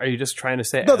 are you just trying to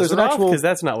say No, there's an actual- because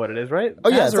that's not what it is, right? Oh,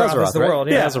 yeah, it's Azeroth Azeroth, is the right? world.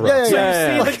 Yeah, Azeroth. Yeah, So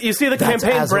yeah, yeah. you see the That's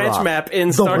campaign Azeroth. branch map in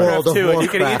The World StarCraft of 2, and you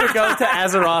can Warcraft. either go to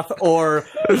Azeroth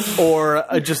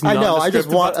or just I know, I just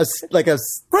nondescript- want a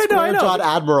Right, no, I know. square-jawed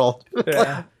admiral.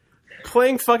 Yeah.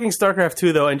 playing fucking StarCraft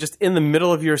 2 though, and just in the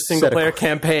middle of your single Set a- player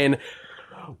campaign,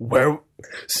 where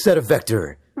Set a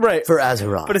vector right for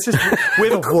Azeroth. but it's just we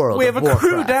have a, World we have of a crew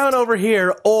Warcraft. down over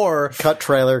here, or Cut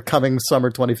trailer coming summer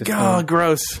 2015. oh,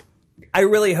 gross. I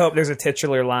really hope there's a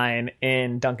titular line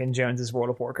in Duncan Jones's World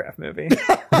of Warcraft movie.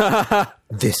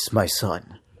 This, my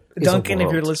son. Duncan,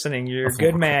 if you're listening, you're a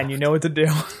good man. You know what to do.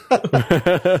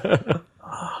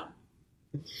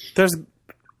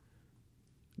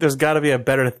 There's got to be a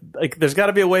better, there's got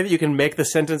to be a way that you can make the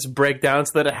sentence break down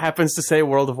so that it happens to say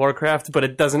World of Warcraft, but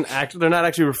it doesn't they're not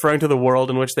actually referring to the world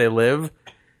in which they live.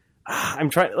 I'm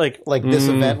trying, this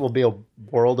event will be a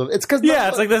world of. It's because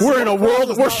it's like this. We're in a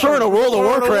world. We're sure in a World of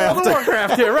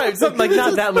Warcraft. Yeah, right. Something like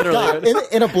not that literally.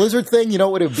 In a Blizzard thing, you know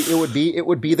what it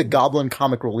would be the Goblin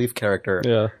comic relief character.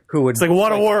 Yeah. Who would? It's like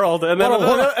what a world, and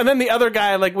then the other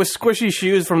guy with squishy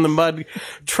shoes from the mud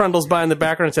trundles by in the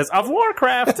background and says of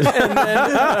Warcraft, and then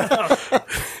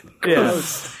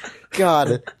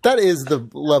God, that is the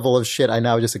level of shit I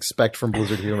now just expect from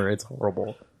Blizzard humor. It's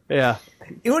horrible. Yeah.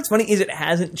 You know what's funny is it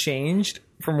hasn't changed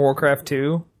from Warcraft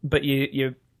 2, but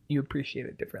you appreciate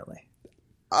it differently.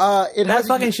 It has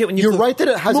fucking shit when you You're flip- right that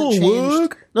it hasn't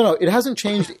changed. No, it hasn't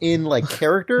changed in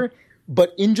character,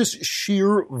 but in just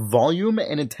sheer volume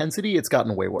and intensity, it's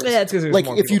gotten way worse. Yeah, it's because there's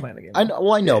more people playing the game.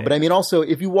 I know, but I mean, also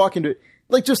if you walk into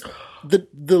just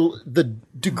the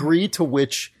degree to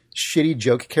which shitty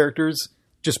joke characters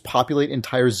just populate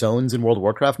entire zones in World of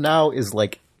Warcraft now is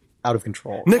out of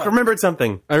control. Nick remembered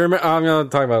something. I'm going to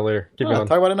talk about it later. Keep going.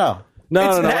 Talk about it now.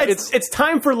 No. It's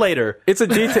time for later. It's a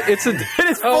detail. It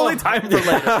is fully time for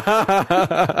later.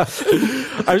 I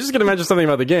was just going to mention something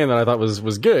about the game that I thought was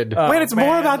good. Wait, it's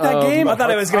more about that game? I thought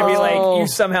it was going to be you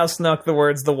somehow snuck the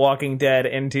words The Walking Dead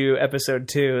into episode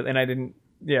 2, and I didn't.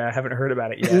 Yeah, I haven't heard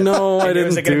about it yet. No, I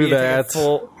didn't do that.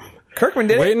 Kirkman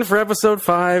did Waiting for episode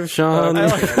 5, Sean.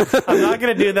 I'm not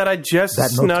going to do that. I just That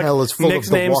snuck motel is full Nick's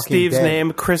of The name, Walking Steve's Dead.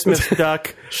 name, Christmas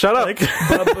Duck. Shut up.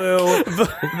 Babu.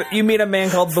 You meet a man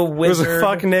called the Wizard.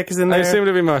 Fuck Nick is in I there. seem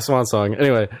to be my swan song.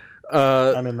 Anyway,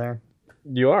 I'm in there.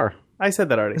 you are. I said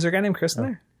that already. Is there a guy named Chris in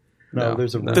there? No,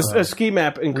 there's A ski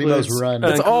map includes... Remo's Run.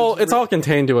 It's all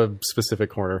contained to a specific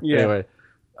corner. Yeah. Anyway,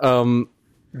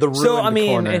 the ruined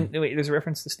corner. Wait, there's a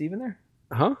reference to Steve in there?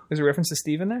 huh? There's a reference to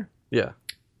Steve in there? Yeah.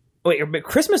 Wait, but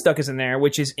Christmas Duck is in there,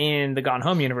 which is in the Gone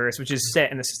Home universe, which is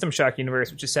set in the System Shock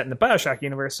universe, which is set in the Bioshock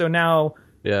universe. So now,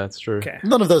 Yeah, it's true. okay.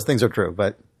 None of those things are true,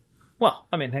 but Well,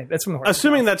 I mean, hey, that's from the horse.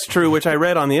 Assuming that's true, which I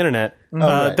read on the internet,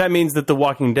 right. that means that The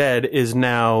Walking Dead is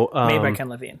now... Made by Ken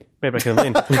Levine. Made by Ken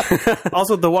Levine.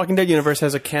 Also, The Walking Dead universe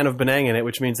has a can of Benang in it,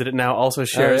 which means that it now also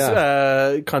shares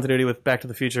continuity with Back to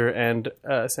the Future and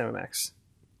Sam & Max.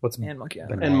 And Monkey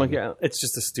Island. And Monkey Island. It's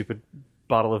just a stupid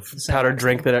bottle of powdered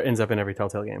drink that ends up in every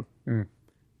Telltale game.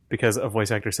 Because a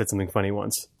voice actor said something funny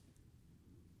once.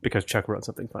 Because Chuck wrote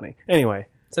something funny. Anyway,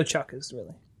 So Chuck is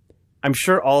really... I'm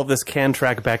sure all of this can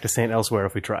track back to St. Elsewhere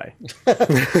if we try.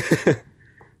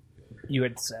 You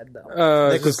had said, though.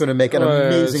 Nick was going to make an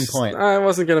amazing point. I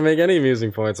wasn't going to make any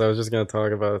amusing points. I was just going to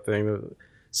talk about a thing.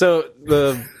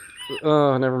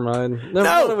 Never mind.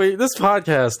 No! This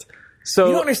podcast. So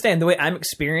You don't understand. The way I'm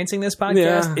experiencing this podcast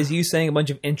Yeah. is you saying a bunch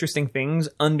of interesting things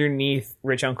underneath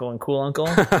Rich Uncle and Cool Uncle,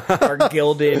 our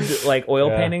gilded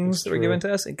oil paintings that's that were true. given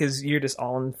to us, because you're just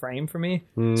all in frame for me.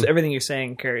 So everything you're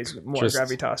saying carries more Just-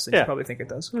 gravitas than you probably think it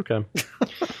does. Okay.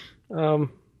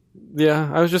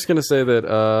 Yeah, I was just going to say that.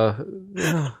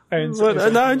 I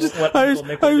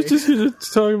was just going to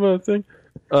talk about a thing.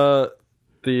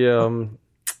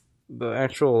 The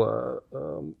actual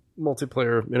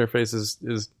multiplayer interface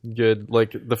is good.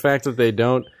 Like the fact that they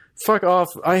don't. Fuck off!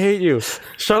 I hate you.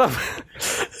 Shut up.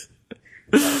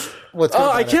 What's good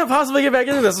about I can't possibly get back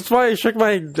into this. That's why I shook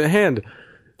my hand.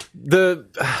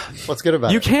 What's good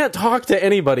about You it? can't talk to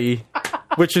anybody,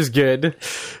 which is good.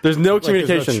 There's no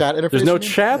communication. chat interface, There's no you mean?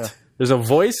 chat. Yeah. There's a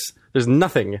voice. There's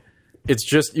nothing. It's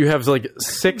just you have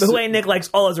 6. The way Nick likes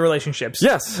all his relationships.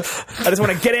 Yes, I just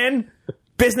want to get in,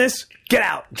 business, get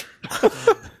out.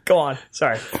 Go on.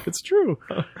 Sorry. it's true.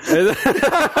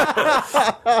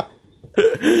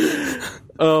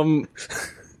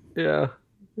 Yeah.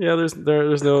 There's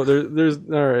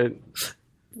all right.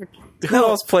 Who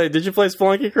else played? Did you play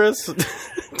Spelunky, Chris?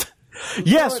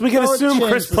 Yes, we can Don't assume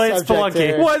change Chris the played subject Spelunky.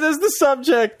 there. What is the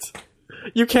subject?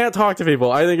 You can't talk to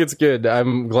people. I think it's good.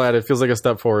 I'm glad. It feels like a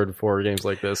step forward for games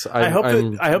like this. I hope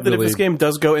that if this game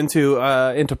does go into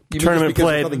tournament because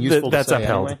play, there's nothing useful to that's say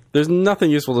upheld. anyway. There's nothing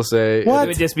useful to say. It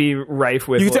would just be rife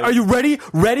with. You can say, "Are you ready?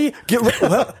 Ready? Get ready."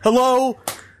 Hello.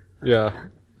 Yeah.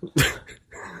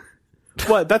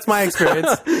 What? That's my experience.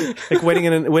 Like waiting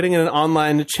in an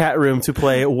online chat room to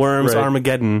play Worms Right.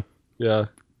 Armageddon. Yeah.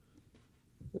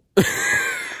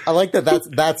 I like that.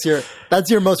 That's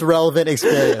your most relevant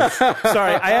experience.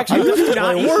 Sorry, I actually You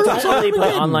don't really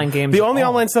play online games. the only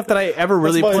online stuff that I ever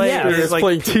really play is like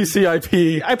playing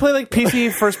TCIP. I play like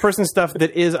PC first person stuff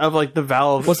that is of like the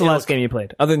Valve. What's the last game you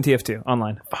played other than TF2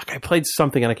 online? Fuck, I played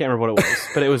something and I can't remember what it was,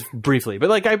 but it was briefly. But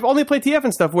like I only play TF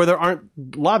and stuff where there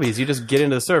aren't lobbies. You just get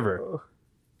into the server.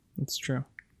 That's true.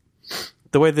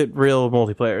 The way that real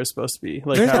multiplayer is supposed to be.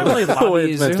 Like There's not really it's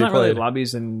lobbies. meant There's to be not really played.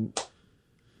 lobbies, and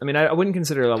I mean, I wouldn't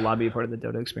consider a lobby part of the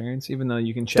Dota experience, even though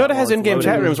you can chat. Dota has while it's in-game loading.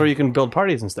 chat rooms where you can build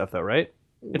parties and stuff, though, right?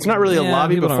 It's not really a Yeah,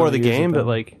 lobby people don't before the really use it, game, but though.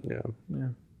 like Yeah.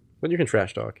 But you can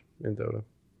trash talk in Dota.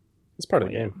 It's part of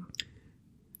the game.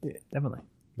 Yeah, definitely.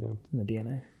 Yeah. In the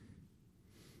DNA.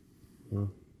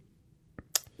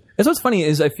 That's what's funny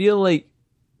is I feel like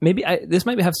maybe this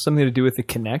might have something to do with the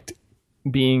Kinect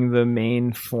being the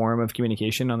main form of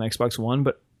communication on the Xbox One,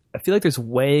 but I feel like there's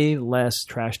way less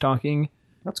trash talking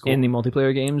That's cool. in the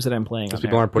multiplayer games that I'm playing. On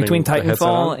people there. aren't putting Between the headset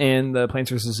Titanfall on? and the Plants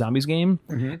vs Zombies game,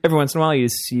 every once in a while you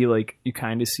see you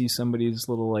kind of see somebody's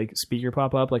little like speaker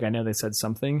pop up. Like I know they said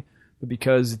something, but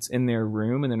because it's in their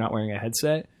room and they're not wearing a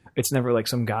headset, it's never like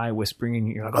some guy whispering and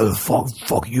you're like, oh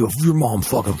fuck you, your mom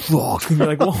fucking fuck. And you're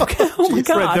like, well, okay, oh my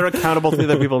god. right, they're accountable to the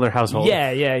other people in their household. Yeah.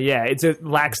 It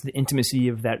lacks the intimacy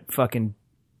of that fucking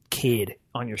kid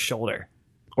on your shoulder.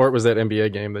 Or it was that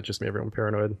NBA game that just made everyone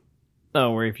paranoid.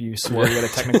 Oh, where if you swore you got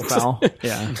a technical foul.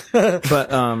 Yeah. But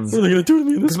What are they going to do to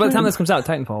me in this because by the time game? this comes out,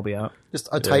 Titanfall will be out. Just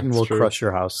a Titan it's will true. crush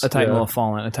your house. A Titan Yeah. will have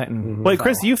fallen. A Titan. Wait,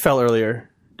 Chris, you fell earlier.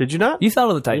 Did you not? You fell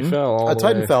to the Titan. You fell all A the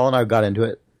Titan way. fell and I got into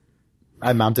it.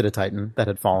 I mounted a Titan that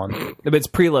had fallen. But it's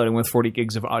preloading with 40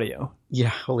 gigs of audio. Yeah,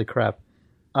 holy crap.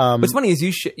 What's funny is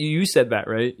you said that,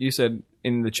 right? You said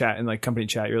in the chat, in like company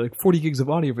chat, you're like 40 gigs of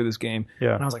audio for this game.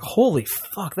 Yeah. And I was like, holy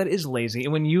fuck, that is lazy.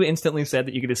 And when you instantly said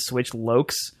that you could just switch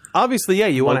lokes, Obviously, yeah,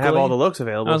 you want to have Locally? all the lokes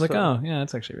available. I was like, so- oh, yeah,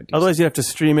 that's actually ridiculous. Otherwise, you have to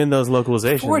stream in those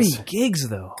localizations. 40 gigs,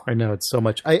 though. I know, it's so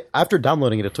much. After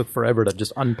downloading it, it took forever to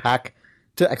just unpack,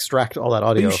 to extract all that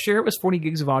Are audio. you sure it was 40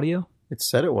 gigs of audio? It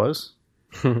said it was.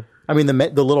 I mean, the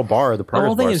little bar, the The progress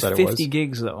whole thing bar is said 50 it was.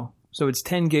 gigs, though. So it's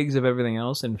 10 gigs of everything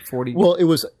else and 40. Well, it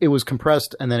was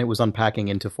compressed and then it was unpacking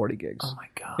into 40 gigs. oh my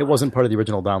god. It wasn't part of the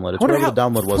original download. It's I wonder whatever the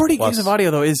download was. 40 plus. gigs of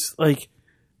audio, though, is like...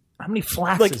 How many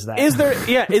flaps Like, is that?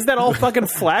 is that all fucking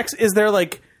flax? Is there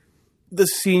like the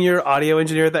senior audio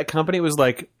engineer at that company was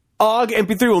like, OGG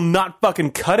MP3 will not fucking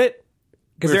cut it?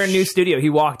 Because they're a new studio. He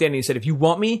walked in and he said, if you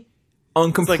want me,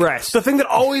 uncompressed. Like, the thing that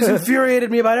always infuriated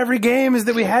me about every game is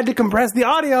that we had to compress the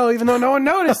audio even though no one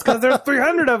noticed because there's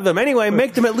 300 of them. Anyway,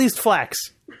 make them at least flax.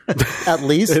 At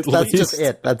least? At That's least. just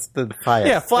it. That's the highest.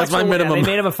 Yeah, flax. That's my will- minimum. They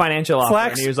made him a financial offer,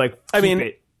 Flax- and he was like, I mean, "Keep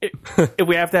it." if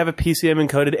we have to have a PCM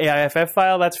encoded AIFF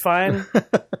file, that's fine.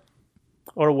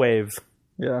 Or WAV.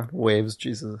 Yeah, waves,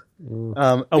 Jesus.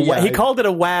 He called it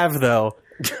a WAV though.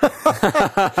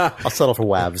 I'll settle for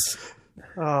WAVs.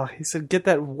 Oh, he said, get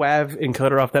that WAV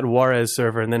encoder off that Juarez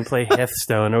server and then play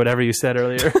Hearthstone or whatever you said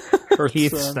earlier.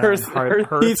 Hearthstone.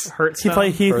 Hearthstone. He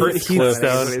played Hearthstone.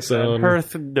 Hearthstone.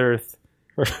 Hearth Dearth.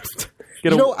 You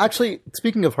know, actually,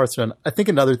 speaking of Hearthstone, I think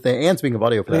another thing, and speaking of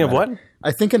audio for that Speaking of matter, what?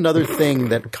 I think another thing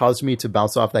that caused me to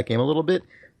bounce off that game a little bit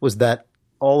was that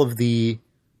all of the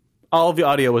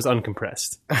audio was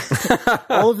uncompressed.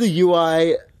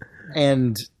 UI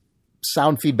and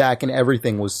sound feedback and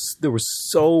everything there was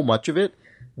so much of it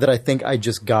that I think I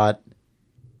just got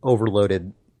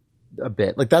overloaded a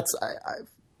bit. Like that's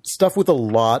stuff with a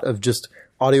lot of just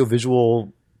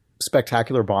audiovisual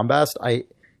spectacular bombast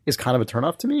is kind of a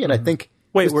turnoff to me. And I think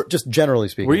Wait, just generally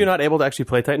speaking, Were you not able to actually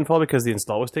play Titanfall because the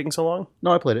install was taking so long?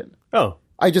 No, I played it. Oh,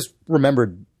 I just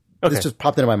remembered. Okay. This just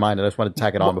popped into my mind, and I just wanted to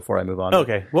tack it on before I move on.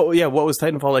 okay. What was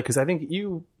Titanfall like? Because I think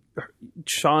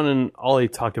Sean and Ollie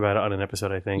talked about it on an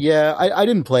episode, I think. Yeah, I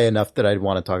didn't play enough that I'd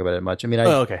want to talk about it much. I mean,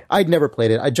 okay. I'd never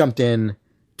played it. I jumped in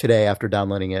today after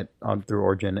downloading it through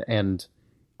Origin, and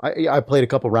I played a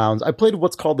couple rounds. I played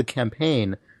what's called the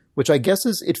campaign, which I guess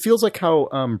it feels like how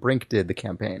Brink did the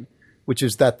campaign, which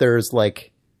is that there's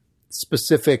like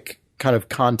specific kind of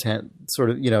content, sort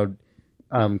of,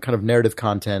 kind of narrative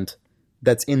content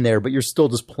that's in there, but you're still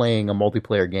just playing a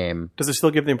multiplayer game. Does it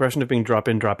still give the impression of being drop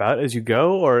in, drop out as you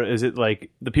go, or is it like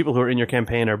the people who are in your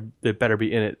campaign they better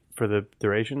be in it for the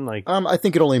duration? Like, I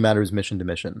think it only matters mission to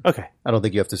mission. okay, I don't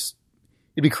think you have to.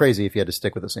 It'd be crazy if you had to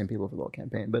stick with the same people for the whole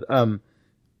campaign. But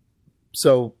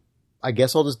so I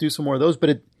guess I'll just do some more of those. But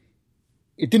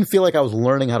it didn't feel like I was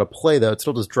learning how to play though. It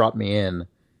still just dropped me in,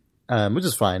 which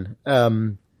is fine.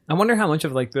 I wonder how much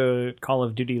of like the Call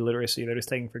of Duty literacy they're just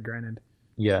taking for granted.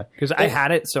 Yeah, Because I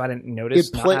had it, so I didn't notice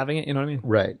It not play- having it. You know what I mean?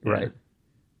 right.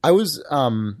 I was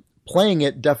playing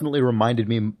it. Definitely reminded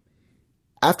me.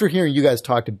 After hearing you guys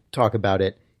talk about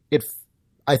it,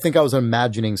 I think I was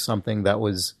imagining something that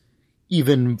was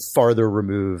even farther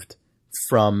removed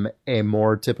from a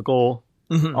more typical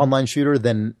online shooter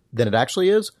than it actually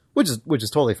is, which is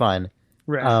totally fine.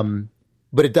 Right.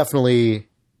 But it definitely,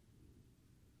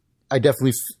 I'm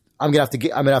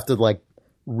gonna have to like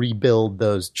rebuild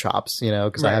those chops,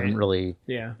 because I haven't really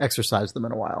exercised them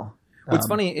in a while. What's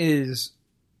funny is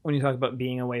when you talk about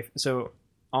being away. So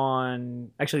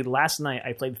last night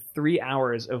I played 3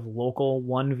 hours of local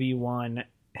 1v1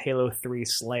 Halo 3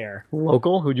 Slayer.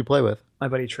 Local? Who'd you play with? My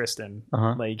buddy Tristan.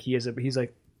 Uh-huh. Like he's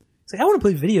like I want to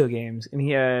play video games, and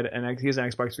he has an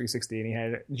Xbox 360, and he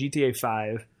had GTA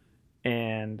 5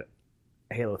 and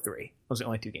Halo 3. Those are the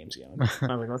only 2 games he owned. I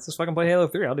was like, let's just fucking play Halo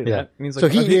 3. I'll do that. And he's like, so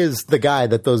he is the guy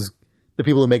that the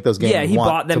people who make those games. Yeah, he want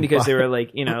bought them to because buy. they were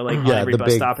like, on every the bus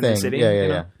big stop in thing. the city.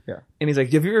 Yeah. And he's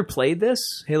like, have you ever played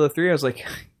this Halo 3? I was like,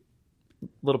 a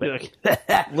little bit,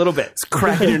 little bit. It's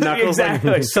cracking your knuckles.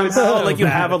 Exactly. So like you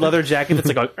have a leather jacket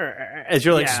that's like as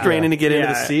you're like straining to get into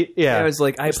the seat. Yeah. I was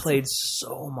like, I played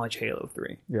so much Halo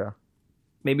 3. Yeah.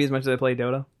 Maybe as much as I played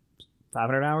Dota.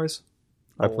 500 hours.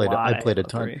 I played a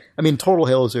ton. 3. I mean, total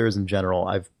Halo series in general,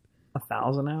 I've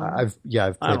 1,000 hours. I've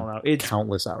played I don't know. It's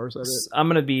countless hours of it. I'm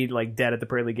gonna be like dead at the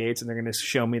pearly gates, and they're gonna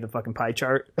show me the fucking pie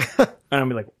chart, and I'm gonna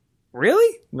be like,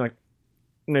 "Really?" I'm like,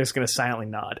 and they're just gonna silently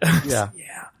nod. Yeah.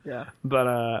 yeah.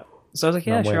 But so I was like,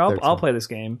 "Yeah, No, sure, wait, I'll play this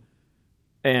game,"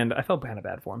 and I felt kind of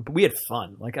bad for him, but we had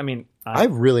fun. Like, I mean, I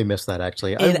really miss that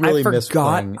actually. I and really I miss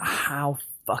forgot playing. how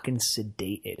fucking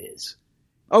sedate it is.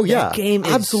 Oh yeah, That game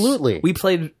is, absolutely. We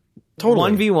played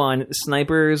Totally. 1v1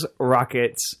 snipers,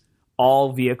 rockets,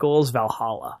 all vehicles,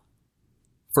 Valhalla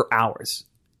for hours.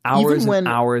 Hours and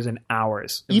hours and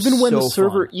hours. Even when the so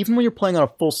server, fun. even when you're playing on a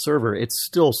full server, it's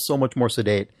still so much more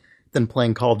sedate than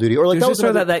playing Call of Duty. Or like There's that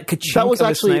was just that ka-chink of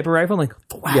a sniper rifle, like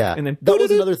whack, yeah. and then that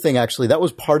was another thing actually. That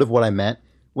was part of what I meant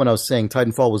when I was saying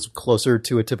Titanfall was closer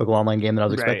to a typical online game than I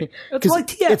was expecting. It's like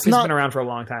TF has been around for a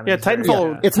long time. Yeah,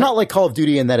 Titanfall. It's not like Call of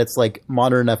Duty in that it's like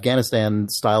modern Afghanistan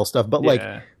style stuff, but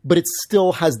but it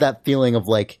still has that feeling of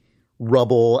like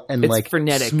rubble and it's like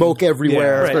frenetic. smoke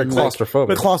everywhere. It's very and, like,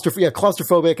 claustrophobic.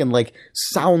 Claustrophobic and like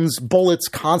sounds bullets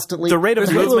constantly. The rate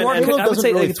of movement, I would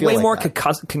say really it's feel way like more that.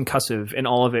 concussive in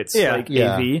all of its Yeah.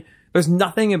 AV. There's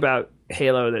nothing about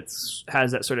Halo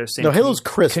has that sort of same. No, Halo's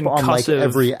crisp on like concussive-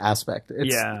 every aspect.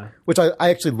 It's, which I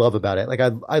actually love about it. Like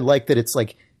I like that it's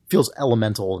like feels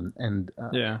elemental and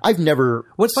I've never.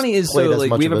 What's funny is played so as like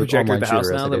much we have of a an projector at the online house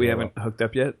shooter as now I that did we Halo. haven't hooked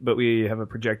up yet, but we have a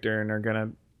projector and are gonna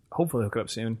hopefully hook it up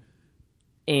soon.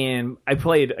 And I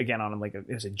played again on like it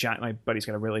was a giant. My buddy's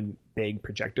got a really big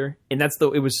projector, and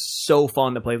it was so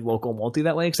fun to play local multi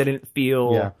that way because I didn't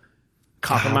feel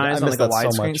compromised I on miss like a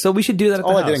that so widescreen. much. So we should do that. At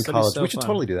All the I did house. in That'd be college. so We should fun.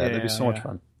 totally do that. That'd be so much Yeah.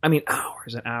 fun. I mean,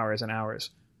 hours and hours and hours.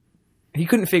 He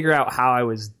couldn't figure out how I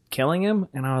was killing him,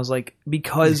 and I was like,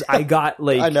 because I got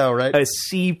like I know, right? a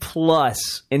C+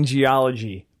 in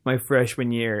geology my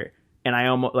freshman year, and I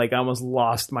almost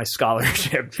lost my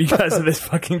scholarship because of this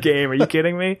fucking game. Are you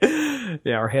kidding me?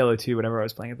 Yeah, or Halo 2, whatever I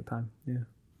was playing at the time. Yeah,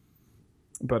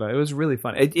 but it was really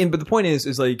fun. But the point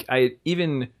is like I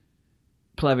even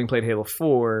having played Halo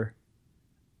 4,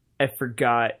 I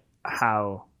forgot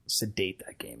how sedate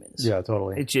that game is. Yeah,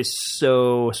 totally. It's just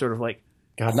so sort of like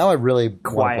God, now I really want to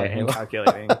play quiet and Halo.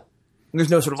 calculating. There's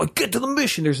no sort of like get to the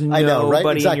mission. There's I know, right?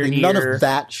 nobody Exactly. in your None ear. of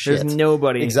that shit. There's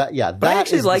nobody. Exactly. Yeah, But I that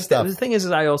actually is like the that. stuff. The thing is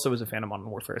I also was a fan of Modern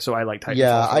Warfare, so I like Titanfall.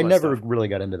 Yeah, so I that never stuff. really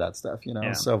got into that stuff,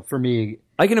 Yeah. So for me,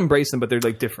 I can embrace them, but they're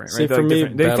like different. See, Right? They're for like me,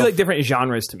 different. They feel like different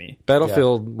genres to me.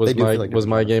 Battlefield was They do my feel like was different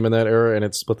my genres. game in that era, and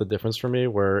it split the difference for me.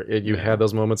 Where you had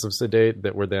those moments of sedate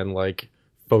that were then like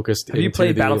focused. Have you into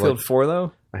played the, Battlefield like, 4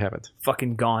 though? I haven't.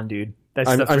 Fucking gone, dude. That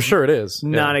I'm stuff sure it is.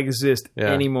 not Yeah. exist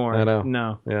Yeah, anymore. I know.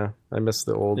 No. Yeah, I miss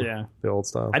the old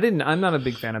stuff. I'm not a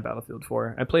big fan of Battlefield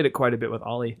 4. I played it quite a bit with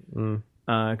Ollie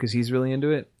because he's really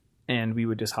into it, and we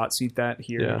would just hot seat that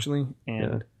here actually.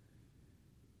 And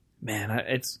man,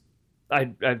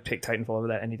 I'd pick Titanfall over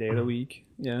that any day of the week.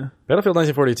 Yeah, Battlefield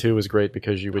 1942 was great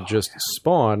because you would just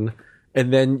spawn,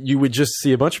 and then you would just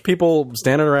see a bunch of people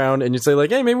standing around, and you'd say like,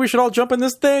 "Hey, maybe we should all jump in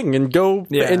this thing and go."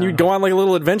 Yeah. And you'd go on like a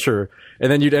little adventure,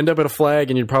 and then you'd end up at a flag,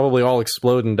 and you'd probably all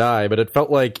explode and die. But it felt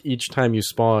like each time you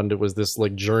spawned, it was this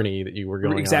like journey that you were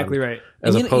going exactly on. right.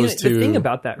 As And opposed to the thing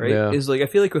about that, right, yeah. is like I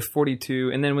feel like with 42,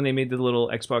 and then when they made the little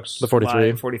Xbox The 43.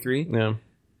 Live 43, Yeah.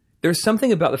 there's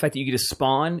something about the fact that you could just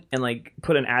spawn and like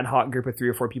put an ad hoc group of 3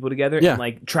 or 4 people together Yeah. and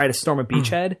like try to storm a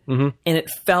beachhead, Mhm. and it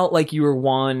felt like you were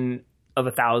one of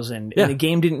 1,000, Yeah. and the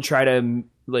game didn't try to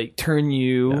like turn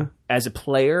you as a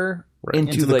player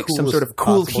into the like some coolest sort of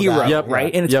cool possible hero, guy. Yep.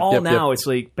 right? And it's Yep, all yep, now. yep. It's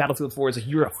like Battlefield 4 is like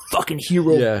you're a fucking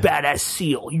hero, Yeah. badass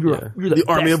SEAL. You're the The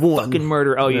army best of one. fucking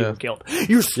murderer. Oh, you Yeah. were killed.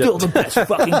 You're still the best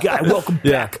fucking guy. Welcome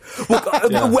back.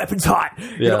 The weapon's hot. You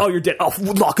know, Yeah. oh, you're dead. Oh,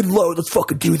 lock and load. Let's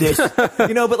fucking do this.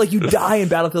 You know, but like you die in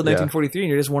Battlefield 1943, and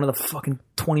you're just one of the fucking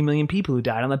 20 million people who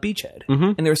died on that beachhead.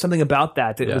 And there was something about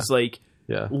that was like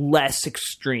Yeah. less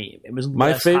extreme. It was My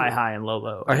less favorite- high and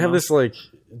low. I have this like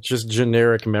just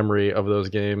generic memory of those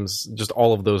games, just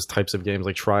all of those types of games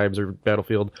like Tribes or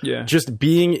Battlefield. Yeah. Just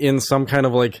being in some kind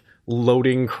of like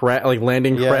loading craft, like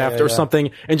landing craft or something,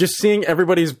 and just seeing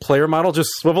everybody's player model just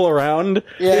swivel around.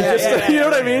 You know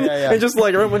what I mean? And just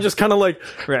like everyone just kind of like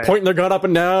pointing their gun up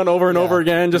and down over and over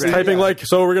again, just typing like,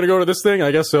 so we're gonna go to this thing,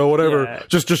 I guess so, whatever. Yeah.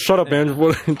 Just shut up, man.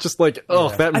 Just like, that I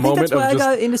think moment that's why of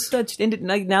I just got into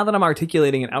like, now that I'm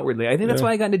articulating it outwardly. I think that's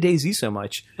why I got into DayZ so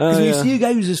much. Because when you see a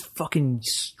guy who's just fucking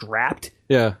strapped,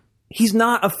 yeah. he's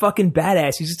not a fucking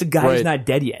badass. He's just a guy who's not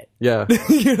dead yet. Yeah.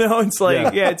 You know, it's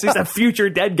like, it's just a future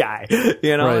dead guy.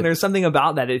 You know, Right. and there's something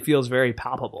about that. It feels very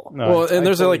palpable. Well, and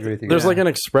there's totally agree with you. there's like an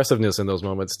expressiveness in those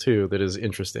moments too that is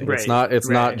interesting. Right. It's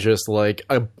not just like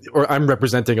or I'm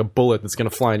representing a bullet that's going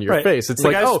to fly into your Right. face. It's The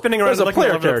like guy's spinning around there's a looking all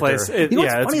player over the character. place. You know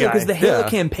what's it's funny a though, guy. because the Halo Yeah.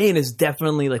 campaign is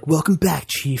definitely like, welcome back,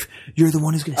 Chief. You're the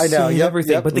one who's going to I know, save yep,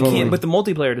 everything. yep. But the Totally. but the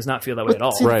multiplayer does not feel that way at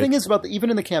all. See, Right. the thing is about even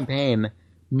in the campaign,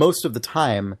 most of the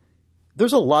time,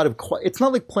 there's a lot of it's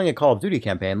not like playing a Call of Duty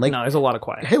campaign. Like No, there's a lot of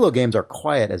quiet. Halo games are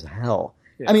quiet as hell.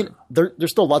 I mean, there's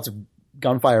still lots of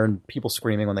gunfire and people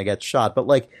screaming when they get shot, but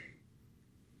like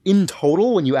in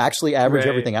total, when you actually average Right.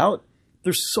 everything out,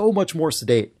 there's so much more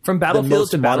sedate. From than Battlefield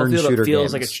most to modern Battlefield, shooter it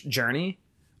feels games. like a journey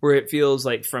where it feels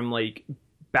like from like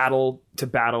battle to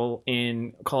battle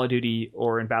in Call of Duty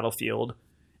or in Battlefield,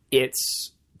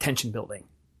 it's tension building.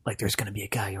 Like there's going to be a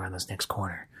guy around this next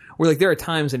corner. Where like there are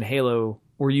times in Halo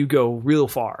where you go real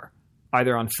far,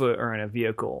 either on foot or in a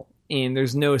vehicle, and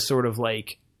there's no sort of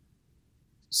like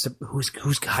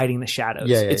who's hiding the shadows.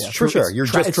 Yeah, it's for sure. it's You're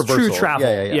just it's true traversal. travel.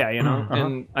 Yeah. You know,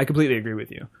 and I completely agree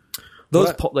with you.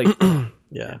 Those like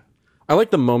Yeah. I like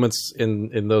the moments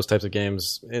in those types of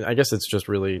games. And I guess it's just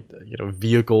really,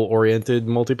 vehicle oriented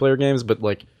multiplayer games, but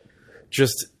like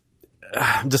just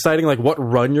deciding like what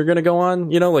run you're going to go on,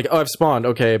 like, oh, I've spawned.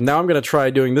 Okay. Now I'm going to try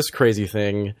doing this crazy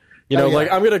thing.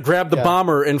 Like I'm going to grab the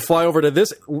bomber and fly over to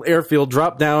this airfield,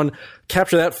 drop down,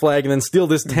 capture that flag, and then steal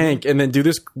this tank, and then do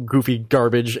this goofy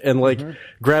garbage, and like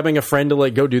grabbing a friend to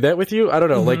like go do that with you. I don't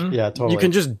know. Like, Yeah, totally. you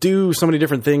can just do so many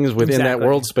different things within that Exactly.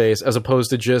 world space, as opposed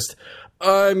to just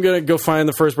I'm going to go find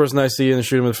the first person I see and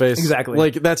shoot him in the face. Exactly.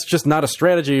 Like that's just not a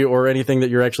strategy or anything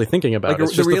that you're actually thinking about. like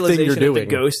It's the just the thing realization you're that the doing.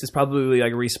 ghost is probably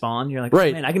like respawn. You're like,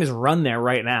 Right. oh, man, I can just run there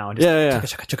right now and just Yeah.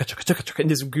 chugga, and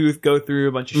just go through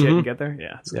a bunch of shit and get there.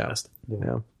 Yeah, it's the best.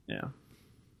 Yeah. Yeah.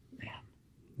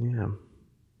 Yeah.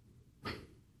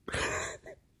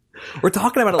 We're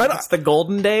talking about it's the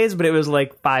golden days, but it was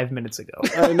like 5 minutes ago.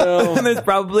 I know. And there's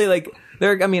probably like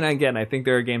I mean, again, I think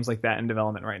there are games like that in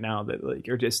development right now that like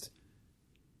you're just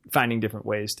finding different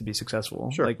ways to be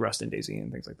successful, like Rust and DayZ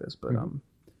and things like this. But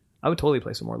I would totally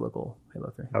play some more local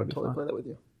Halo 3. I would totally play that with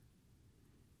you.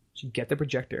 Should get the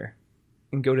projector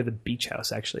and go to the beach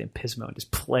house actually in Pismo and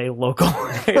just play local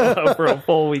Halo for a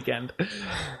full weekend. That'd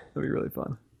be really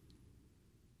fun.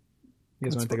 You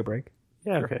guys want to take a break?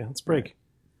 Yeah, okay, let's break.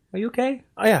 Are you okay?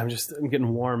 Oh yeah, I'm getting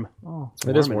warm. Oh,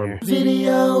 It is in warm. here.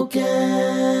 Video games.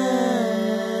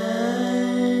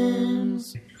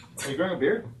 Are you growing a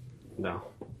beard? No.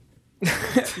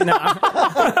 no.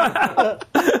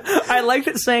 I like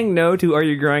that saying no to "Are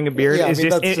you growing a beard?" Yeah, I is mean,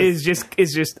 just that's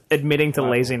is just admitting to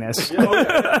laziness.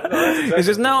 It's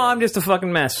just no, I'm just a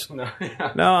fucking mess. No,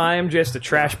 I am just a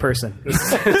trash person.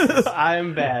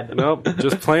 I'm bad. Nope.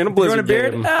 Just playing a Growing a Blizzard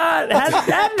beard? game.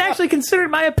 Hadn't actually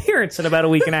considered my appearance in about a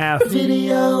week and a half.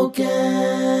 Video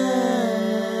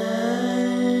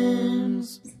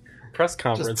games. Press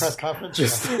conference. Press conference.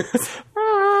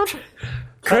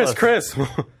 Chris.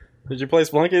 Did you play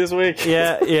Spelunky this week?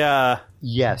 Yeah.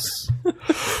 Yes.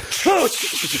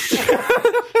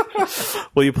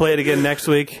 Will you play it again next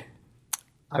week?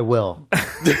 I will. Are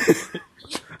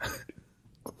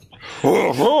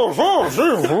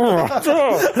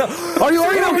you?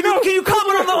 Can you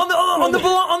comment on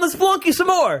the Spelunky some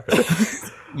more?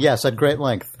 Yes, at great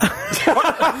length.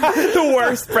 The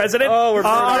worst president. we're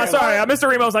sorry, Mr.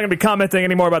 Remo's not going to be commenting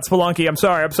anymore about Spelunky. I'm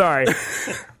sorry.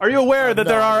 Are you aware that No,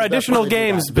 there are I additional definitely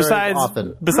do games that very besides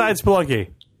often.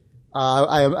 Spelunky?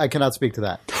 I cannot speak to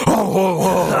that.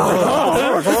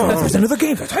 There's another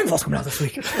game. Titanfall's coming out this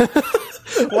week.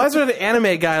 Why is there an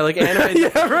anime guy like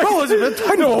anime?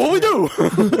 I know what we do.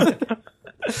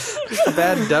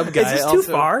 Bad dub guy. Is this too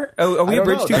far? Oh, are we a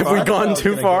bridge too Have far? we gone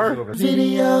too far?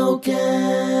 Video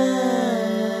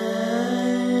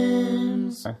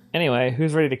games. Anyway,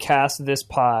 who's ready to cast this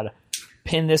pod?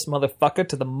 Pin this motherfucker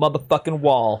to the motherfucking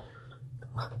wall.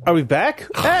 Are we back?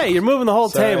 Hey, you're moving the whole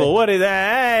table. What is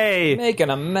that? Hey! Making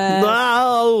a mess.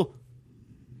 No!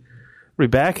 We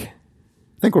back?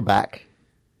 I think we're back.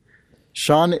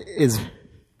 Sean is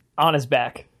On his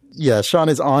back. Sean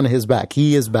is on his back.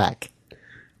 He is back.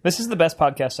 This is the best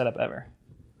podcast setup ever.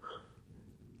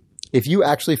 If you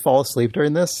actually fall asleep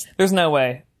during this, There's no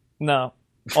way. No.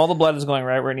 All the blood is going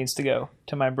right where it needs to go,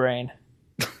 to my brain.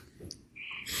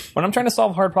 When I'm trying to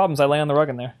solve hard problems, I lay on the rug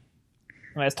in there.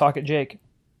 And I just talk at Jake.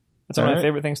 It's one of my Alright.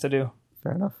 favorite things to do.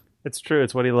 fair enough. It's true.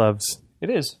 It's what he loves. It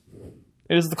is.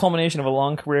 It is the culmination of a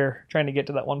long career trying to get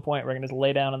to that one point where I can just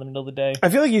lay down in the middle of the day. I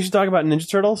feel like you should talk about Ninja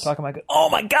Turtles. Talking my oh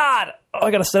my god! Oh,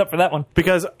 I gotta set up for that one.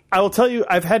 Because I will tell you,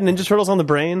 I've had Ninja Turtles on the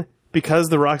brain because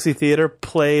the Roxy Theater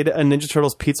played a Ninja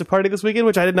Turtles pizza party this weekend,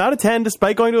 which I did not attend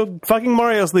despite going to a fucking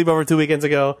Mario sleepover 2 weekends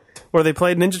ago, where they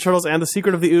played Ninja Turtles and The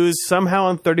Secret of the Ooze somehow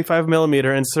on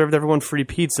 35mm and served everyone free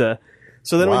pizza.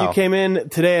 So then when Wow. you came in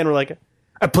today and were like,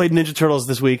 I played Ninja Turtles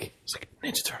this week, it's like,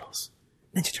 Ninja Turtles.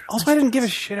 Ninja Turtles. Also, I didn't give a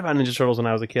shit about Ninja Turtles when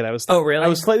I was a kid. Oh, really? I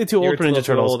was slightly too old for Ninja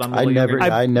Turtles.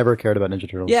 I never cared about Ninja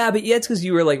Turtles. Yeah, but it's because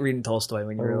you were like reading Tolstoy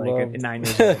when you were like 9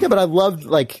 years old. Yeah, but I loved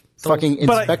like fucking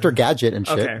But I- Inspector Gadget and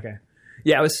shit. Okay.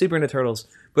 Yeah, I was super into Turtles.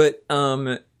 But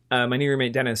my new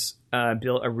roommate Dennis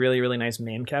built a really, really nice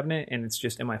man cabinet, and it's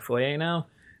just in my foyer now.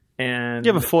 And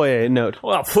You have a foyer note.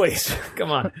 well, please,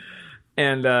 come on.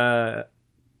 And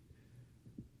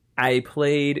I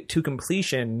played to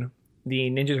completion the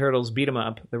Ninja Turtles beat 'em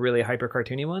up, the really hyper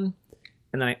cartoony one.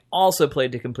 And then I also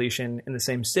played to completion in the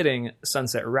same sitting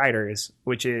Sunset Riders,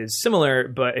 which is similar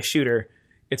but a shooter.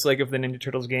 It's like if the Ninja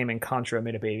Turtles game and Contra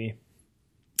made a baby.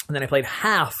 And then I played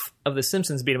half of the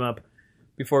Simpsons beat 'em up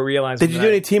before realizing Did you that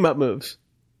do any team-up moves?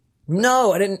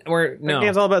 No, I didn't. Or That no.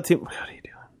 game's all about team... What are you doing?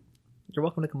 You're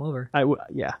welcome to come over.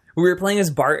 Yeah. We were playing as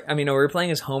Bart. We were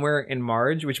playing as Homer and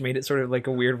Marge, which made it sort of like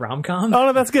a weird rom-com. Oh,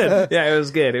 no, that's good. Yeah, it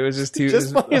was good. It was just too...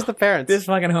 Just funny as the parents. This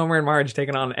fucking Homer and Marge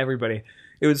taking on everybody.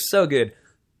 It was so good.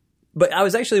 But I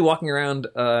was actually walking around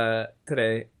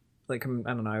today, like, I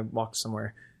don't know, I walked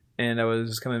somewhere, and I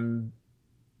was coming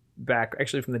back,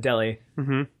 actually from the deli,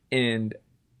 and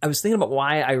I was thinking about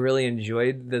why I really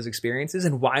enjoyed those experiences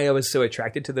and why I was so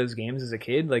attracted to those games as a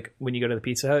kid. Like, when you go to the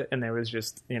Pizza Hut, and there was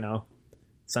just,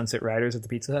 Sunset Riders at the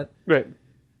Pizza Hut. Right.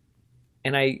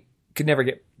 And I could never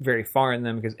get very far in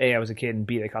them because A, I was a kid, and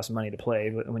B, they cost money to play.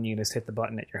 But when you just hit the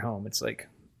button at your home, it's like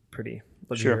pretty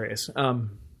luxurious.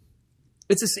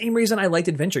 It's the same reason I liked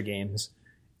adventure games.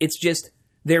 It's just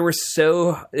there were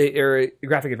or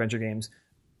graphic adventure games,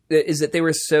 is that they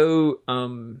were so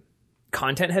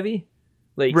content heavy.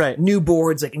 Like Right. new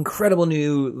boards, like incredible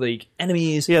new like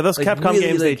enemies. Yeah, those like, Capcom really,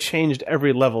 games, they like, changed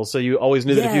every level, so you always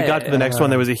knew that if you got to the next Yeah. one,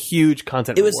 there was a huge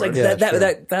content it was reward. like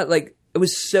Yeah, that like it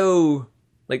was so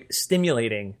like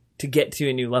stimulating to get to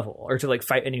a new level or to like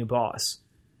fight a new boss.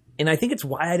 And I think it's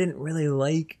why I didn't really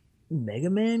like Mega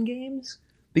Man games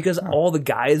because all the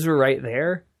guys were right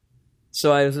there.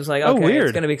 So I was just like, okay, weird.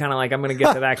 it's going to be kind of like I'm going to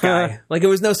get to that guy. Like it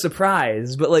was no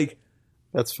surprise, but like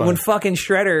That's fun. when fucking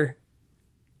Shredder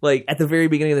like at the very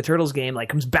beginning of the Turtles game like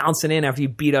comes bouncing in after you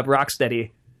beat up Rocksteady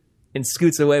and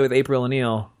scoots away with April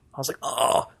O'Neil. I was like,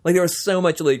 oh, like there was so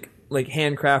much like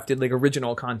handcrafted like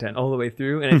original content all the way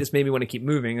through, and it just made me want to keep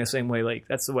moving the same way. Like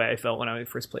that's the way I felt when I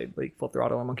first played like Full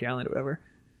Throttle or Monkey Island or whatever.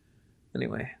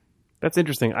 Anyway, That's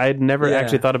interesting. I had never Yeah.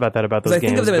 actually thought about that about those I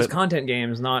games. think of them as but- content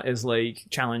games, not as like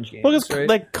challenge games. well, it's right?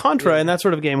 like Contra and that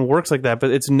sort of game works like that,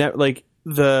 but it's like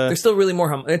they're still really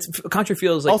more. It's Contra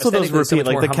feels like also those aesthetically so repeat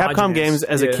much like the more Capcom homogeneous. games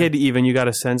as a Yeah. kid. Even you got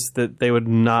a sense that they would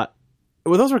not.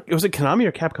 Well, those were was it Konami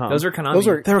or Capcom? Those are Konami. Those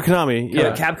are- they were Konami. yeah.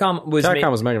 Yeah, Capcom was Capcom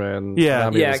was Mega Man. Yeah.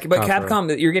 Konami yeah, was but Contra.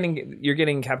 Capcom you're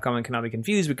getting Capcom and Konami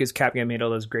confused because Capcom made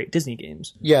all those great Disney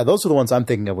games. Yeah, those are the ones I'm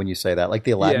thinking of when you say that, like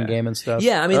the Aladdin Yeah. game and stuff.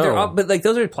 Yeah, I mean they're Oh. all, but like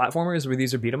those are platformers where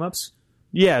these are beat 'em ups.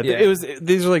 yeah. Yeah. It was.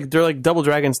 These are like they're like Double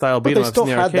Dragon style but beat they 'em ups still in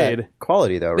the had arcade. that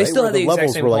quality though, right? They still Where had the exact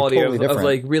levels same were, like, quality totally of different.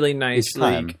 like really nice, each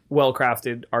time. like well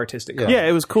crafted artistic. Yeah. Yeah,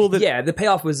 it was cool that. Yeah, the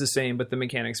payoff was the same, but the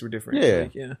mechanics were different. Yeah.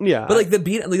 Like, yeah. Yeah. But like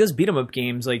those beat 'em up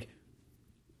games, like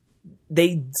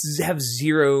they have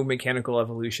zero mechanical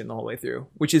evolution the whole way through,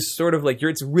 which is sort of like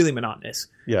it's really monotonous.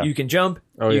 Yeah. You can jump,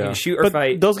 Oh, you yeah. can shoot or But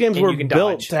fight. those games and were you can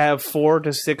built dodge. to have 4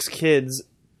 to 6 kids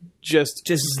just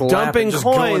Just dumping just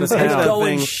going coins to into town. that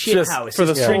going thing. shit Just house for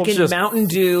the just sole- drinking just Mountain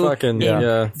Dew, fucking and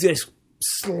yeah. just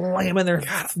slamming their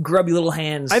grubby little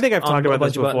hands. I think I've on talked a about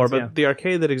bunch this of before, buttons, but the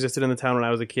arcade that existed in the town when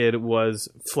I was a kid was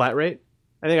Flat Rate.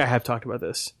 I think I have talked about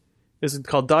this. It's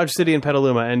called Dodge City in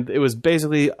Petaluma, and it was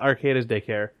basically arcade as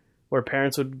daycare, where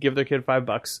parents would give their kid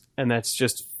 $5, and that's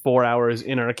just 4 hours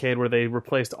in an arcade where they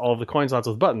replaced all of the coin slots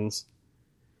with buttons.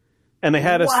 And they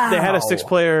had a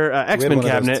 6-player X-Men one of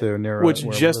those cabinet, too, near which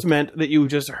where we just lived. meant that you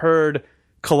just heard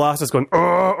Colossus going,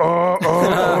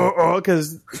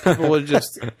 because people would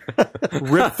just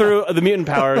rip through the mutant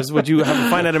powers. Would you have a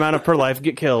finite amount of per life,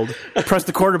 get killed, press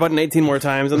the quarter button 18 more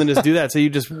times, and then just do that. So you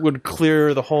just would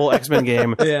clear the whole X-Men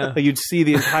game. Yeah. Like you'd see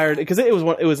the entire, because it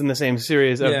was in the same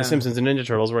series of Yeah. The Simpsons and Ninja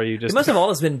Turtles, where you just. It must have all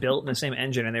just been built in the same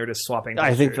engine, and they were just swapping.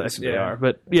 I think textures. they are,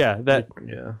 but yeah, that.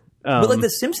 Yeah. But like the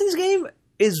Simpsons game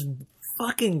is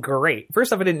fucking great.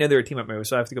 First off, I didn't know they were team up moves,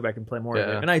 so I have to go back and play more of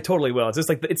Yeah. it. And I totally will. It's just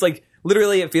like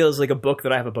literally it feels like a book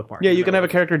that I have a bookmark. Yeah, you can have a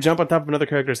character jump on top of another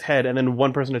character's head, and then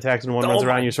one person attacks and one runs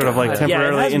around. You're sort of like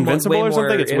temporarily invincible or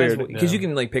something. It's weird because you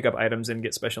can like pick up items and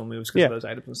get special moves because of those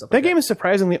items and stuff. That like game is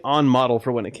surprisingly on model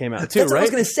for when it came out, too, That's what I right? was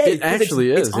going to say. It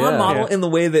actually it's is, on yeah. model Yeah. in the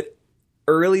way that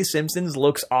early Simpsons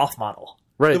looks off model.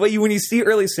 Right. The way when you see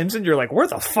early Simpsons, you're like, "Where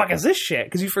the fuck is this shit?"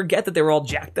 Because you forget that they were all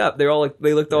jacked up. They're all like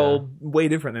they looked all way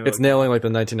different. Than It's nailing like the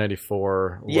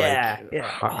 1994. yeah, like,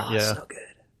 yeah, oh, yeah. so good.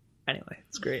 Anyway,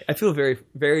 it's great. I feel very,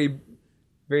 very,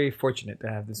 very fortunate to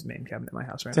have this main cabinet in my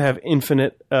house right To now. have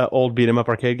infinite old beat 'em up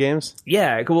arcade games.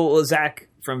 Yeah, cool. Well, Zach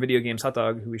from Video Games Hot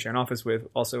Dog, who we share an office with,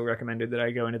 also recommended that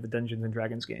I go into the Dungeons and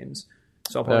Dragons games.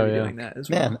 So I'll probably be doing that as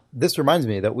well. Man, this reminds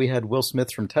me that we had Will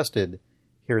Smith from Tested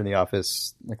here in the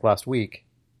office like last week.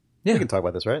 Yeah. We can talk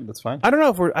about this, right? That's fine. I don't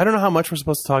know how much we're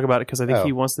supposed to talk about it because I think Oh.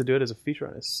 he wants to do it as a feature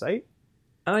on his site.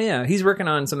 Oh yeah, he's working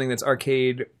on something that's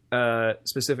arcade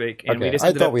specific, and we Okay, just I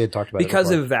ended thought up, we had talked about it because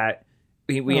before. of that.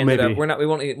 We ended maybe. up we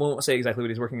won't say exactly what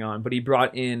he's working on, but he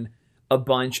brought in a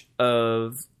bunch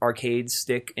of arcade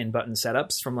stick and button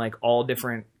setups from like all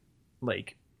different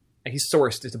like he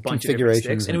sourced just a bunch of different Configurations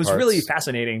sticks, and and it was parts. really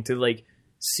fascinating to like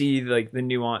see like the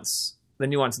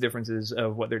nuanced differences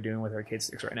of what they're doing with arcade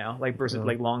sticks right now, like versus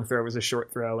like long throw versus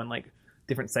short throw, and like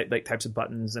different like types of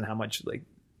buttons and how much like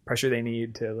pressure they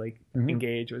need to like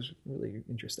engage was really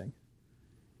interesting.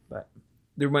 But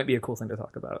there might be a cool thing to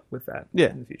talk about with that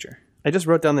in the future. I just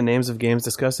wrote down the names of games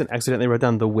discussed and accidentally wrote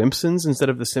down the Wimpsons instead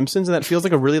of the Simpsons, and that feels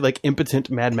like a really like impotent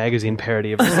Mad Magazine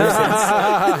parody of the Simpsons.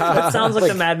 That sounds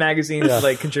like the Mad Magazine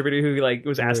like contributor who like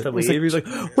was asked to leave. He's like,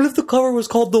 "What if the cover was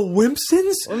called the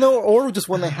Wimpsons?" Well, no, or just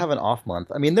when they have an off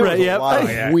month. I mean, there was Right, a yep. lot of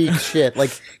Oh, yeah. weak shit. Like,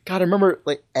 God, I remember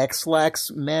like X-Lax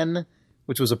Men,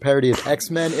 which was a parody of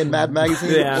X-Men in Mad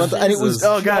Magazine. Yeah. And it was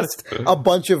just a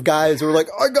bunch of guys who were like,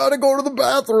 I gotta go to the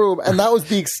bathroom. And that was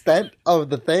the extent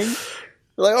of the thing.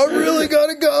 Like, I really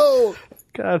gotta go.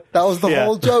 God, That was the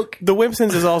whole joke. The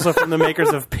Wimpsons is also from the makers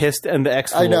of Pissed and the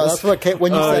X-Fools. I know, that's what came,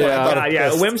 when you said it, I thought of Yeah,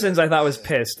 Pissed. Wimpsons I thought was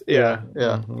pissed. Yeah.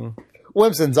 Yeah.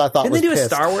 Wimpsons, I thought Didn't was they do a pissed.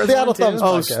 Star Wars The one, Adult too? Thumbs Oh,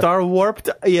 podcast. Star Warped?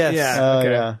 Yes. Yeah. Okay.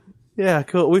 Yeah. Yeah,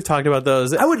 cool. We've talked about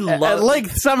those. I would At love-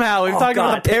 length, somehow. We've talked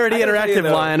about the parody I gotta tell you, interactive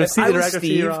though, line of if See I the was Interactive Steve-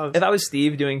 CD-ROM. If I was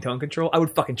Steve doing tone control, I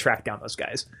would fucking track down those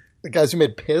guys. The guys who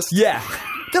made Pissed? Yeah.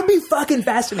 That'd be fucking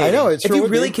fascinating. I know, it if sure you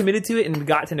would really be. committed to it and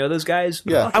got to know those guys.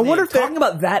 Yeah. fucking I wonder A. if they're- talking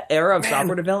about that era of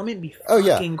software development would be Oh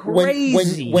yeah, fucking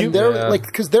crazy. when they're like,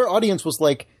 because their audience was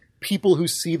like people who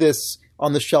see this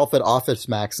on the shelf at Office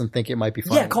Max and think it might be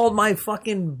funny. Yeah, called my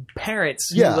fucking parents.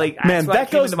 who, Yeah. like, Man, asked why I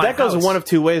that came goes into my house. one of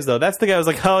two ways, though. That's the guy who's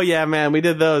like, oh, yeah, man, we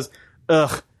did those.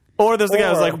 Ugh. Or there's the guy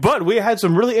who's Or- like, but we had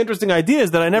some really interesting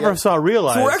ideas that I never saw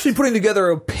realized. So we're actually putting together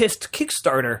a pissed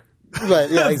Kickstarter Right,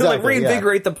 yeah, to like exactly.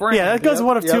 reinvigorate the brand. yeah, that goes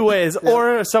one of two ways,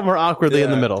 or somewhere awkwardly in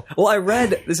the middle. Well, I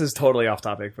read this is totally off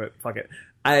topic, but fuck it.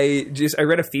 I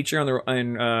read a feature on the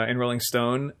in Rolling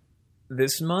Stone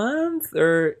this month,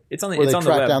 or it's on the Where it's they on the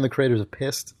track web. down the creators of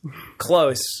Pissed.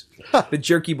 Close, the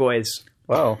Jerky Boys.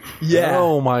 Wow. Yeah.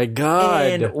 Oh my god.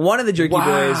 And one of the Jerky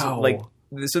Wow. Boys, like,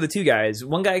 so the two guys,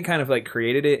 one guy kind of like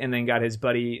created it and then got his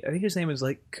buddy, I think his name was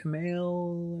like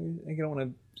Kamal, I don't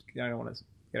want to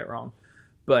get it wrong,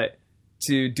 but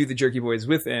to do the Jerky Boys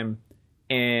with him.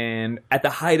 And at the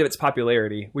height of its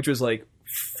popularity, which was like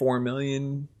 4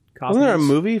 million copies. Wasn't there a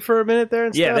movie for a minute there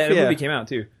and Yeah, stuff? that movie came out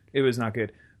too. It was not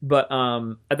good. But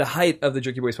at the height of the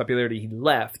Jerky Boys popularity, he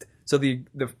left. So the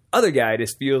other guy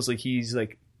just feels like he's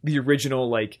like the original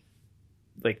like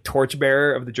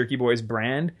torchbearer of the Jerky Boys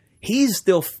brand. He's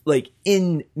still like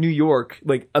in New York,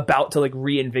 like about to like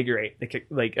reinvigorate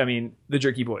the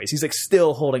Jerky Boys. He's like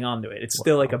still holding on to it. It's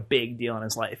still like a big deal in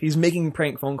his life. He's making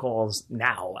prank phone calls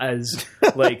now as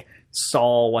like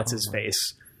Saul, what's his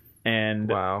face, and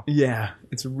Wow. yeah,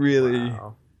 it's really.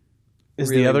 Is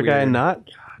really the other guy weird. not?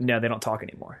 No, they don't talk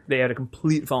anymore. They had a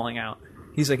complete falling out.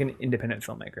 He's like an independent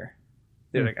filmmaker.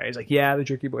 The other guy, he's like, yeah, the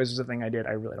Jerky Boys is a thing I did.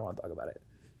 I really don't want to talk about it.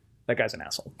 That guy's an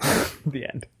asshole. The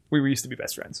end. We used to be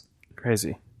best friends.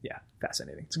 Crazy. Yeah,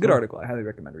 fascinating. It's a good article. I highly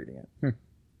recommend reading it.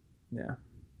 Yeah.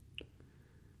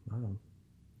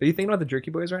 Are you thinking about the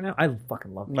Jerky Boys right now? I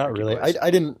fucking love the Not Jerky really. Boys.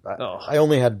 I didn't. Oh. I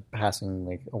only had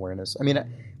passing awareness. I mean,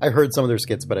 I heard some of their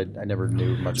skits, but I never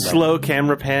knew much about Slow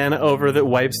camera pan over that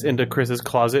wipes into Chris's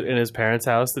closet in his parents'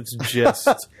 house. That's just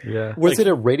Yeah. Was it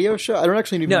a radio show? I don't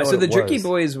actually even know No, so what the it Jerky was.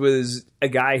 Boys was a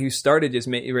guy who started just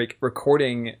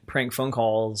recording prank phone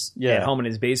calls at home in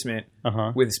his basement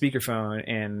with a speakerphone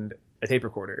and a tape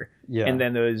recorder. Yeah. And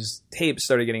then those tapes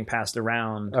started getting passed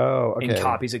around Oh, okay. in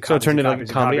copies of copies. so it turned of into like a copies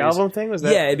of comedy copies. album thing. Was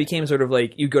that? Yeah, it became sort of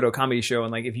like you'd go to a comedy show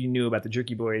and like if you knew about the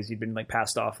Jerky Boys, you'd been like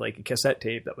passed off like a cassette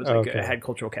tape that was like Okay. had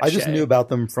cultural cachet. I just knew about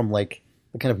them from like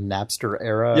the kind of Napster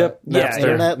era. Yep. Yeah, Napster.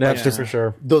 internet. Napster for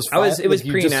sure. Those files, it was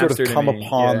you just sort of pre-Napster to come me,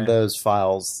 upon yeah. those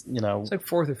files. You know, It's like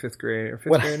 4th or 5th grade or 5th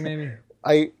What- grade maybe.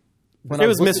 It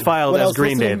was misfiled as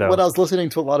Green Day, though. When I was listening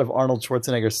to a lot of Arnold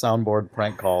Schwarzenegger soundboard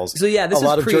prank calls. So yeah, this a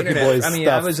lot is of Jerky pre-internet. Boys I mean,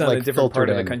 stuff, I was on like, a different part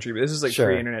of the filtered in. country, but this is like Sure.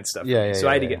 pre-internet stuff. Yeah, so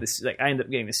I had to yeah. get this. Like, I ended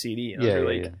up getting the CD. And Yeah, those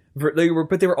were, yeah, like,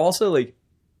 but they were also like,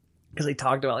 because they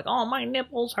talked about like, oh, my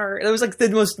nipples hurt. It was like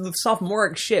the most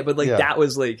sophomoric shit, but like Yeah. that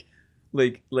was like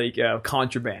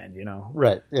contraband, you know?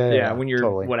 Right. Yeah. When you're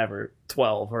totally. whatever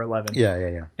 12 or 11.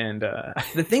 Yeah. And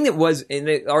the thing that was, and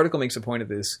the article makes a point of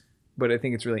this, but I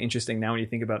think it's really interesting now when you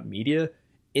think about media,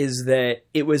 is that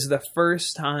it was the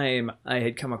first time I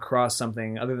had come across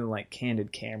something other than like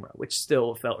Candid Camera, which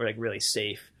still felt like really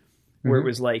safe, where it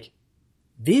was like,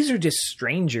 these are just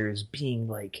strangers being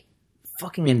like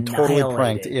fucking totally annihilated.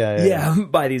 pranked. Yeah.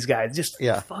 by these guys, just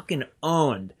Yeah. fucking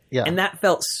owned. Yeah. And that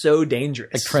felt so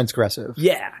dangerous. Like transgressive.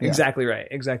 Yeah, exactly right.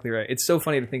 Exactly right. It's so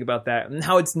funny to think about that and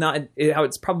how it's not, how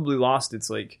it's probably lost its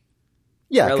like,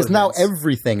 Yeah, because now relevance.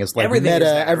 everything is like Everything is meta.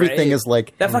 that, Everything right? is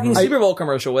like that fucking Super Bowl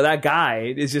commercial where that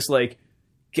guy is just like,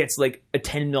 gets like a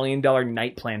 $10 million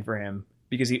night plan for him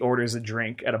because he orders a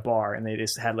drink at a bar and they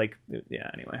just had like,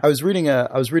 anyway. I was reading a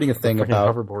thing Fucking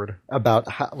about hoverboard.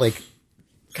 how, like,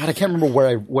 God, I can't remember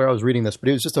where I was reading this, but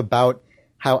it was just about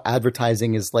how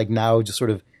advertising is like now just sort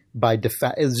of by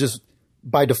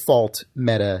default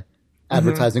meta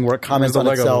advertising where it comments on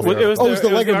Lego itself. movie. It was it was the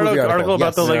Lego movie article about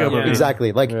Yes. the Lego Yeah. movie.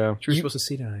 Exactly. Like Yeah. Which we're supposed to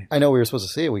see tonight. I know we were supposed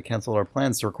to see it. We canceled our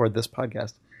plans to record this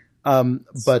podcast.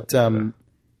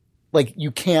 Like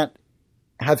you can't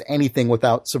have anything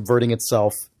without subverting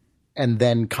itself and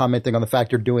then commenting on the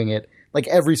fact you're doing it. Like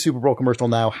every Super Bowl commercial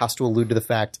now has to allude to the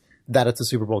fact that it's a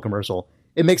Super Bowl commercial.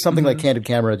 It makes something like Candid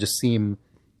Camera just seem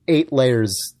 8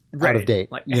 layers out of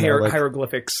date. Like, you know, like-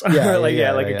 hieroglyphics. Yeah, like,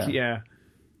 yeah.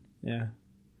 Yeah.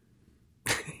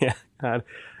 Yeah. God.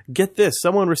 Get this: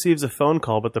 someone receives a phone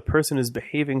call, but the person is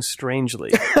behaving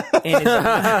strangely. And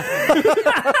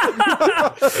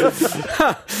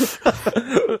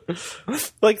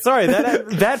Like, sorry,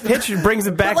 that pitch brings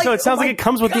it back. But, like, so it sounds oh like my it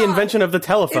comes with the God. invention of the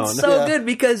telephone. it's so good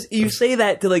because you say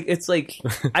that to like, it's like,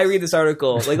 I read this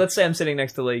article, like let's say I'm sitting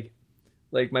next to like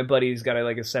my buddy's got a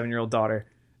 7-year-old daughter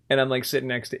and I'm like sitting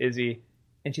next to Izzy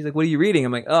and she's like, what are you reading?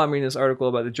 I'm like, oh, I'm reading this article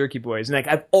about the Jerky Boys. And like,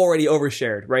 I've already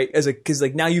overshared, right? Cause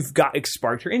like now you've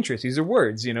sparked her interest. These are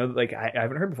words, you know, like I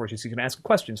haven't heard before. She's going to ask a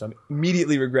question. So I'm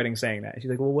immediately regretting saying that. She's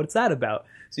like, well, what's that about?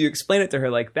 So you explain it to her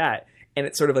like that. And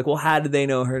it's sort of like, well, how did they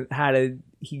know her? How did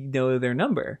he know their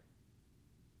number?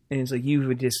 And it's like, you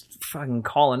would just fucking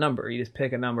call a number. You just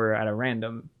pick a number at a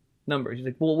random number. She's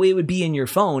like, well, it would be in your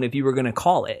phone if you were going to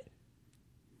call it.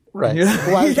 right. You're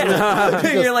Why would you yeah.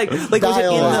 just You're like was it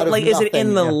dial in out the of like? Is it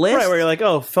in nothing? the Yeah. list? Right, where you're like,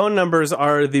 oh, phone numbers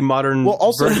are the modern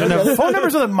also- version of phone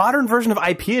numbers are the modern version of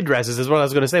IP addresses, is what I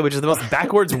was going to say, which is the most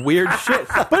backwards weird shit.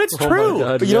 But it's true.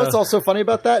 God, But you know what's also funny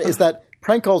about that is that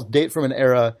prank calls date from an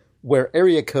era where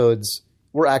area codes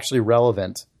were actually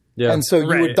relevant. Yeah. And so you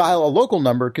Right. would dial a local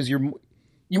number because you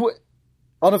would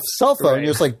on a cell phone. Right.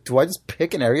 You're just like, do I just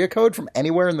pick an area code from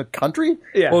anywhere in the country?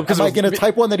 Yeah. Well, 'cause Am I it going would to be-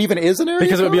 type one that even is an area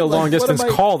because it would be a code? Like, long what distance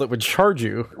am I- call that would charge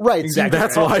you. Right. Exactly.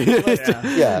 That's why.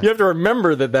 Yeah. You have to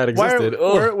remember that existed.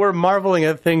 We're marveling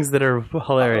at things that are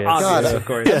hilarious. Obvious, God, of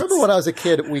course. I remember when I was a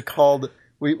kid,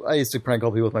 I used to prank call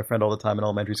people with my friend all the time in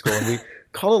elementary school, and we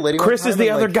called a lady. one Chris time is the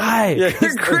and, other like, guy.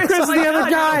 Chris is the other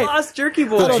guy. Lost Jerky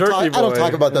Boy. I don't Jerky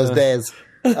talk boy. about those days.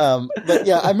 But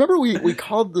yeah, I remember we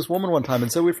called this woman one time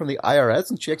and said we were from the IRS,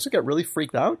 and she actually got really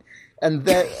freaked out. And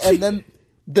then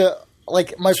we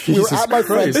were Jesus at my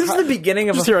friend's. This is the beginning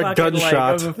of Just a hear a fucking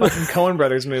gunshot. of a fucking Coen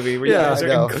Brothers movie where you Yeah, guys I are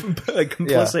know.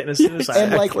 complicit in a suicide.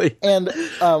 and act. like and we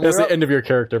That's were the end of your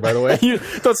character, by the way. You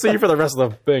don't see you for the rest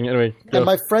of the thing. Anyway, go. and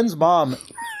my friend's mom,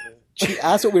 she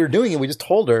asked what we were doing, and we just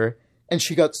told her, and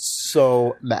she got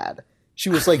so mad. She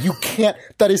was like, "You can't.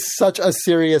 That is such a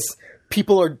serious.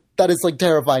 That is like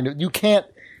terrifying. You can't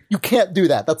do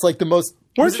that. That's like the most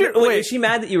Is she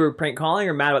mad that you were prank calling,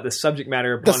 or mad about the subject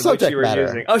matter upon which you were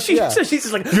using? Oh, so she's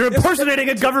just like, you're impersonating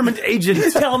a government agent.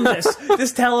 Just tell him this.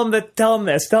 Just tell him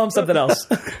this. Tell him something else.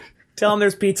 Tell them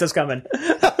there's pizzas coming.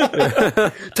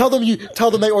 Tell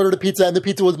them they ordered a pizza and the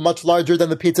pizza was much larger than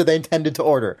the pizza they intended to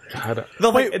order.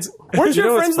 Weren't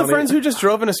your friends the friends who just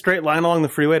drove in a straight line along the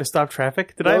freeway to stop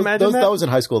traffic? Did I imagine that? That was in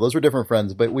high school. Those were different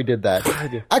friends, but we did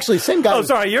that. Actually, same guy. Oh,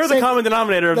 sorry. You're the common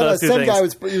denominator of those two same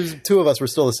things. Guy two of us were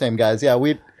still the same guys. Yeah,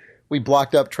 we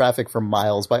blocked up traffic for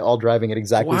miles by all driving at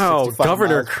exactly 65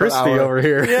 Governor miles per Christie hour. over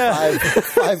here. Yeah.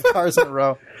 Five cars in a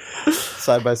row,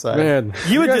 side by side. Man,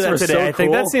 you would do that today. So I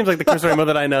think that seems like the Chris Rainbow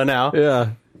that I know now.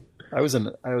 Yeah. I was a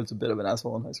bit of an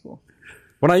asshole in high school.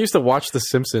 When I used to watch The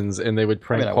Simpsons and they would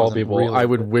prank call people, really I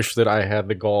would wish that I had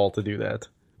the gall to do that.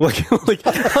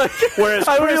 Whereas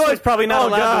I realized probably not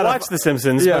allowed to watch The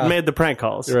Simpsons, but made the prank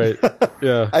calls. Right.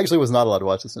 Yeah. I actually was not allowed to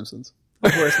watch The Simpsons.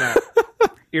 Of course not.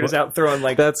 You're just out throwing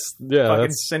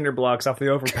fucking cinder blocks off the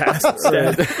overpass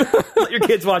instead. Let your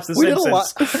kids watch The Simpsons. Did a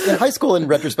lot in high school. In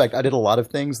retrospect, I did a lot of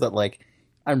things that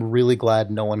I'm really glad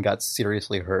no one got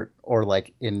seriously hurt or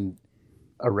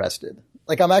arrested.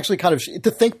 I'm actually kind of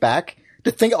to think back,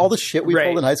 to think all the shit we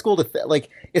pulled in high school.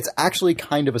 It's actually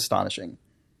kind of astonishing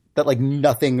that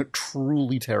nothing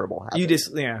truly terrible happened.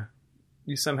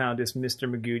 You somehow just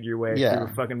Mr. Magoo'd your way through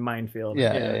a fucking minefield.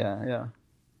 Yeah.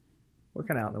 We're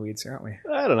kind of out in the weeds here, aren't we?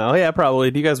 I don't know. Yeah,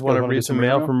 probably. Do you guys want to read some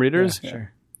mail from readers? Yeah,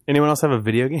 sure. Anyone else have a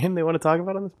video game they want to talk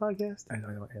about on this podcast? I talk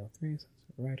about Halo 3s,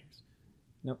 Riders.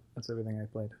 Nope, that's everything I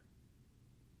played.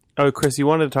 Oh, Chris, you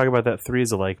wanted to talk about that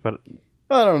Threes Alike, but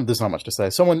I don't know. There's not much to say.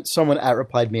 Someone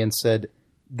replied me and said,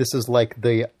 "This is like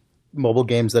the mobile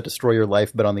games that destroy your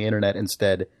life, but on the internet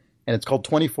instead." And it's called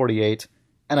 2048.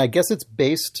 And I guess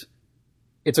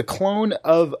it's a clone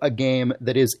of a game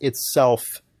that is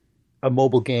itself a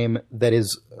mobile game that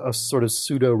is a sort of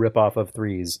pseudo ripoff of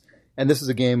Threes. And this is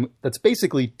a game that's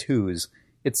basically Twos.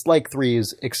 It's like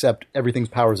Threes, except everything's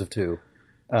powers of two.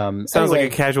 Sounds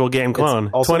like a casual game clone.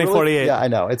 2048. Yeah, I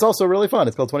know. It's also really fun.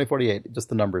 It's called 2048. Just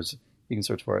the numbers. You can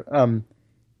search for it.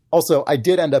 Also, I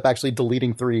did end up actually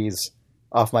deleting Threes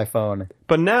off my phone.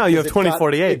 But now you have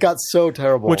 2048. It got so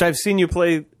terrible. Which I've seen you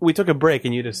play. We took a break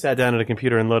and you just sat down at a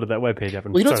computer and loaded that webpage up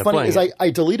and you know what's started funny playing is I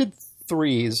deleted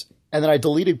Threes and then I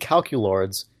deleted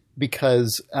Calculords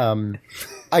because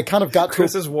I kind of got to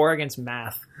Chris's war against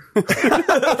math.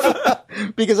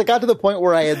 because I got to the point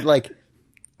where I had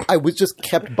I was just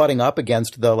kept butting up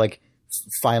against the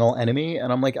final enemy,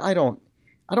 and I'm like, I don't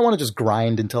want to just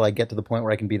grind until I get to the point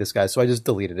where I can be this guy. So I just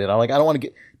deleted it. I'm like, I don't want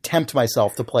to tempt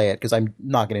myself to play it because I'm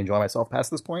not going to enjoy myself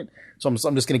past this point. So I'm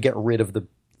just going to get rid of the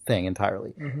thing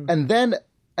entirely. Mm-hmm.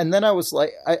 And then I was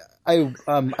like, I've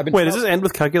been. Wait, does this end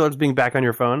with Calculords being back on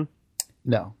your phone?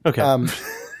 No. Okay.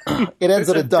 It ends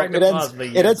in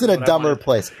a dumber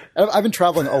place. I've been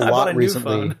traveling a lot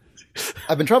recently.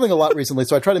 I've been traveling a lot recently,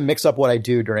 so I try to mix up what I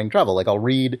do during travel. I'll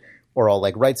read, or I'll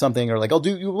write something, or I'll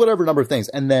do whatever number of things.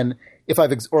 And then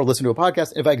or listen to a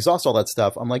podcast, if I exhaust all that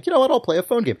stuff, I'm like, you know what? I'll play a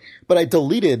phone game. But I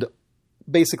deleted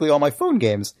basically all my phone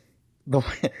games. The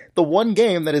one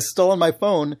game that is still on my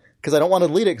phone because I don't want to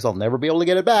delete it because I'll never be able to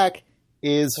get it back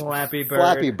is Flappy Bird.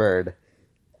 Flappy Bird.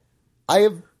 I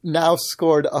have now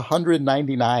scored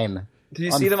 199. Did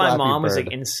you see that my mom was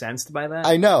incensed by that?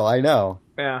 I know.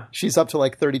 Yeah. She's up to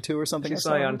 32 or something. She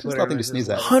saw you on Twitter. There's nothing to sneeze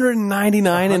at.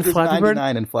 199 in Flappy Bird?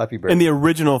 199 in Flappy Bird. In the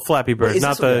original Flappy Bird,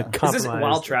 not the compromised. Is this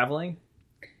while traveling?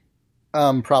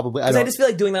 Probably. Because I just feel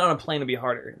like doing that on a plane would be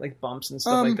harder. Bumps and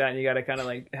stuff like that, and you got to kind of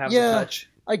have the touch.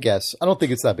 I guess. I don't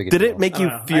think it's that big a deal. deal. Did it make you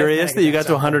furious that you got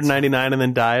to 199 and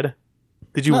then died?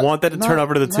 Did you want that to turn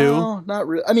over to the 2? No, not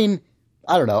really. I mean,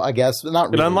 I don't know. I guess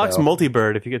not really. It unlocks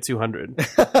multi-bird if you get 200.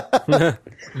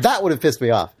 That would have pissed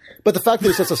me off. But the fact that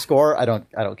it's just a score, I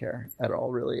don't care at all,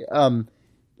 really. The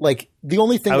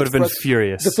only thing I would have been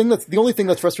furious. The only thing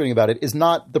that's frustrating about it is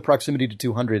not the proximity to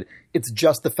 200. It's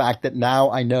just the fact that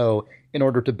now I know in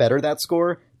order to better that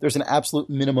score, there's an absolute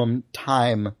minimum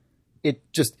time.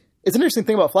 It's an interesting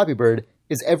thing about Flappy Bird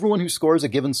is everyone who scores a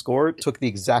given score took the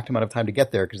exact amount of time to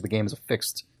get there because the game is a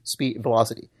fixed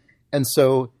velocity. And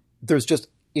so there's just,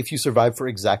 if you survive for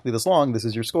exactly this long, this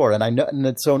is your score. And I know,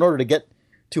 so in order to get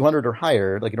 200 or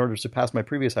higher, in order to surpass my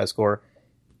previous high score,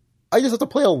 I just have to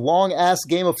play a long ass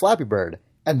game of Flappy Bird.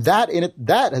 And that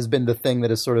has been the thing that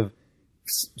has sort of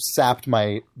sapped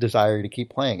my desire to keep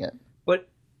playing it. But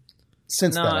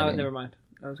since then, never mind.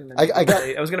 I was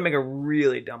going to make a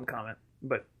really dumb comment,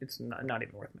 but it's not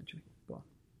even worth mentioning. Go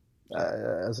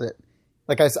on. That's it.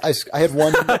 I had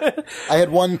one, I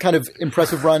had one kind of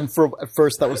impressive run at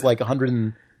first that was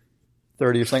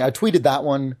 130 or something. I tweeted that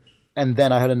one, and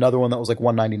then I had another one that was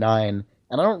 199,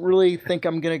 And I don't really think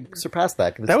I'm going to surpass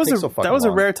that. 'Cause it That was takes a so fucking that was a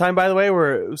long. rare time, by the way,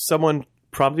 where someone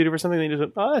prompted you for something and you just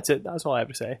went, oh, that's it. That's all I have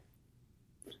to say.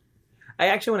 I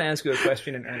actually want to ask you a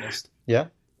question in earnest. Yeah?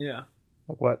 Yeah.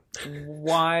 Like what?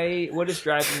 What is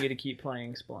driving you to keep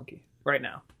playing Spelunky right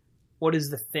now? What is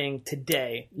the thing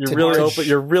today?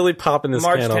 You're really popping this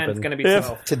March can 10th open. going to be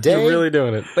 12. Today? You're really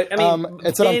doing it. But I mean,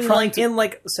 it's that I'm trying to- in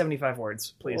like 75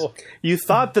 words, please. You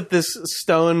thought that this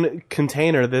stone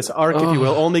container, this ark, if you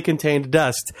will, only contained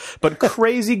dust, but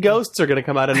crazy ghosts are going to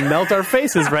come out and melt our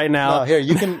faces right now. No, here,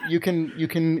 you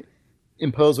can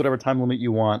impose whatever time limit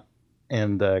you want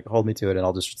and hold me to it, and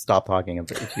I'll just stop talking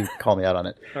if you call me out on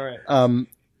it. All right.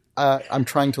 I'm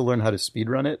trying to learn how to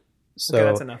speedrun it. So Okay,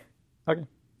 that's enough. Okay.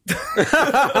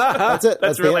 That's it.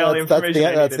 That's really all the information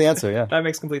I That's needed. the answer, yeah. That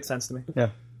makes complete sense to me. Yeah.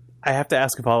 I have to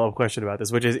ask a follow-up question about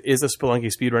this, which is a Spelunky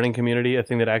speedrunning community a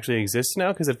thing that actually exists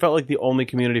now? Because it felt like the only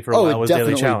community for a while was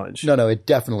Daily Challenge. No, it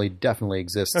definitely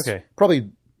exists. Okay.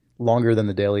 Probably longer than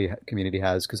the daily community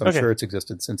has, because I'm Okay. sure it's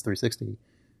existed since 360.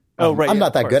 Oh, right. I'm yeah, not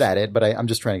of that course. good at it, but I'm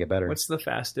just trying to get better. What's the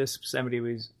fastest somebody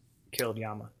was killed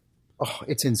Yama? Oh,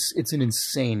 it's an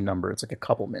insane number. It's like a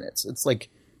couple minutes. It's like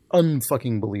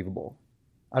unfucking believable.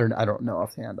 I don't know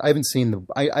offhand. I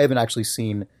haven't actually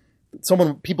seen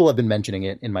people have been mentioning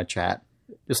it in my chat,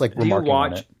 just like Do you remarking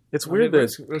on watch? it. It's weird that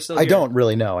We're still I here. don't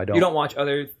really know. I don't. You don't watch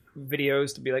other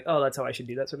videos to be like, oh, that's how I should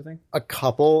do that sort of thing. A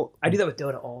couple. I do that with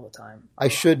Dota all the time. I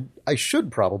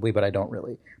should probably, but I don't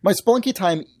really. My Spelunky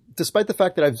time, despite the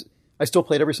fact that I still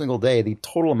played every single day, the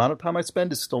total amount of time I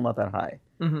spend is still not that high.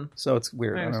 Mm-hmm. So it's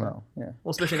weird. I don't understand. know. Yeah.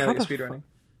 Well, especially now that you're speedrunning.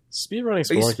 speedrunning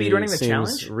Are you Spelunky speedrunning the seems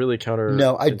challenge? really counter.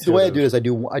 No, the way I do it is I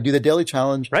do the daily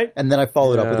challenge, Right. and then I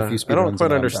follow it up with a few speedruns. I don't quite and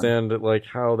then I'm understand like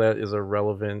how that is a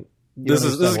relevant. You This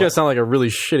is understand going what- to sound like a really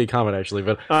shitty comment actually,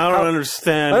 but I don't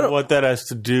understand I don't- what that has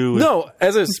to do with... no,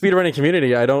 as a speedrunning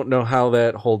community, I don't know how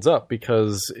that holds up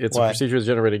because it's Why? a procedurally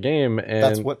generated game, and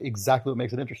That's exactly what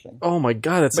makes it interesting. oh my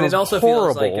god, that But sounds it also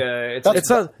horrible. feels like That's- It's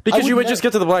not I because you would would just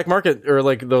get to the black market or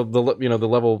like the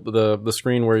level the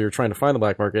screen where you're trying to find the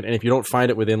black market, and if you don't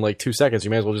find it within like 2 seconds, you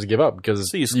may as well just give up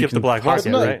because So you skip the black market,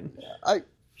 No, right?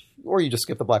 or you just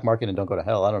skip the black market and don't go to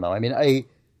hell. I don't know. I mean, I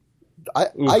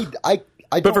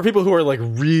But don't, for people who are like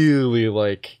really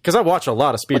like, because I watch a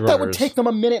lot of speedrunners, but that would take them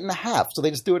a minute and a half, so they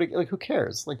just do it. Like, who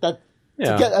cares? Like that.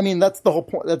 Yeah. I mean, that's the whole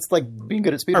point. That's like being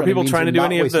good at speedrunning. Are people means trying to you're do not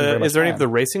any of wasting very the... much Is there any of time. the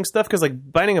racing stuff? Because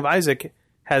like Binding of Isaac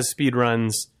has speed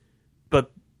runs,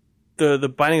 but the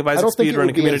Binding of I Isaac don't think it speedrunning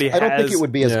would be. community I don't think has- it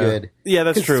would be as Yeah. good. Yeah,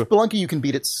 that's 'Cause true. Spelunky, you can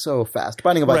beat it so fast.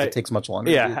 Binding of Isaac Right. takes much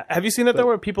longer. Yeah. Have you seen that though,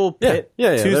 where people Yeah. pit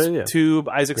Yeah, yeah, two, yeah. two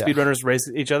Isaac Yeah. speedrunners race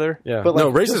each other? Yeah, But, like, no,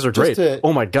 races just- are great. just to-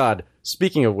 Oh my god!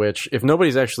 Speaking of which, if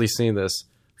nobody's actually seen this,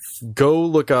 go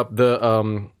look up the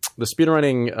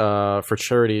speedrunning for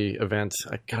charity event.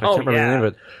 I can't remember the name of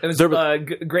it. It was There-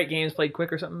 Great Games Played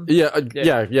Quick or something.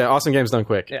 Yeah. Awesome games done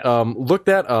quick. Yeah. Look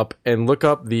that up and look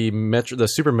up the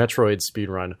Super Metroid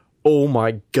speedrun. Oh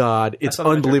my god, it's saw the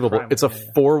Metroid unbelievable! Prime It's a one,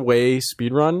 yeah. 4-way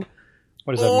speedrun.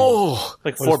 What does that mean? Oh,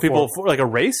 Like four people, like a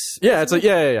race? yeah, it's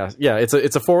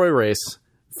a 4-way race,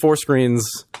 4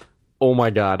 screens. Oh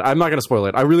my god, I'm not going to spoil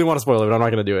it. I really want to spoil it, but I'm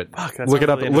not going to do it. Fuck, that Look it sounds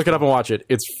up. really Look it up and watch it.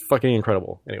 It's fucking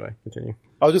incredible. Anyway, continue.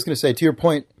 I was just going to say, to your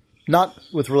point, not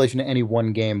with relation to any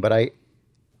one game, but I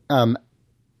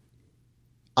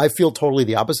feel totally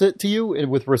the opposite to you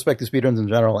with respect to speedruns in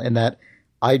general, in that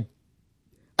I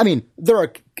mean,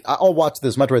 I'll watch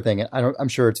this Metroid thing. I'm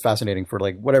sure it's fascinating for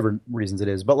like whatever reasons it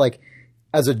is, but like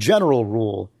as a general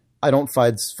rule, I don't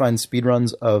find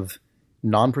speedruns of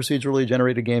non-procedurally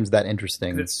generated games that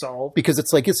interesting. It's solved. Because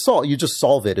it's solved. You just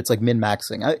solve it. It's like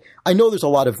min-maxing. I know there's a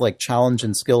lot of like challenge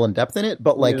and skill and depth in it,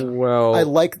 but like well,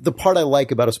 the part I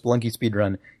like about a Spelunky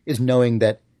speedrun is knowing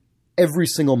that every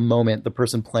single moment the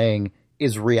person playing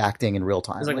is reacting in real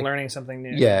time. It's like learning something new.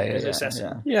 Yeah, It's yeah, assessing.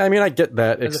 yeah. yeah, I mean, I get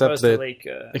that, As except opposed that to like,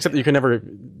 except that you can never.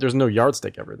 There's no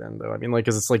yardstick ever. Then though, I mean, like,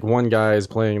 because it's like one guy is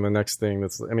playing the next thing.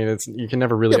 That's. I mean, it's you can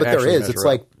never really. Yeah, but there actually is. measure It's up.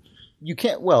 like you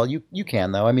can't. Well, you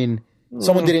can though. I mean,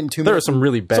 someone did it in 2 minutes. There are some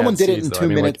really bad. Someone did it in seeds, 2 though. I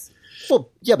mean, like, minutes. Well,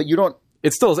 yeah, but you don't.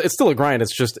 it's still a grind.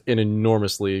 It's just an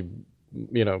enormously,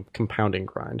 compounding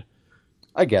grind.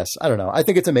 I guess I don't know. I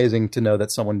think it's amazing to know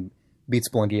that someone beat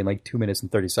Spelunky in like 2 minutes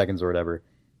and 30 seconds or whatever.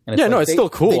 And Yeah, like no, it's they- still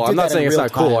they cool. did I'm not that in saying it's real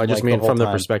not cool. time, I just like, mean whole from the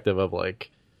time. perspective of like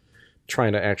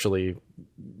trying to actually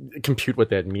compute what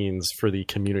that means for the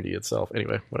community itself.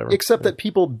 Anyway, whatever. Except that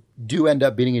people do end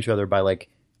up beating each other by like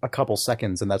a couple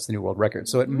seconds, and that's the new world record.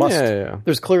 So it must. Yeah.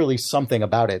 There's clearly something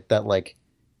about it that like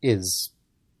is.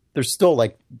 There's still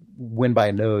like win by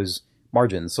a nose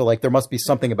margins. So like there must be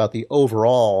something about the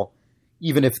overall,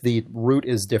 even if the route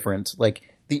is different. Like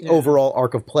the overall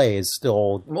arc of play is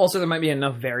still. also, there might be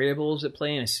enough variables at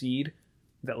play in a seed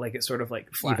that like it sort of like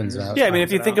Evens flattens out. Yeah, I mean,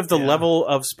 if you think of the Yeah. level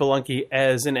of Spelunky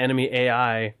as an enemy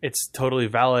AI, it's totally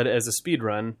valid as a speed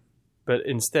run. But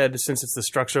instead, since it's the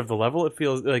structure of the level, it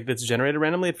feels like that's generated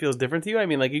randomly. It feels different to you. I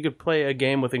mean, like you could play a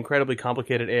game with incredibly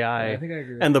complicated AI, I think I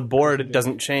agree with and the board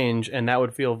doesn't change, and that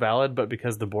would feel valid. But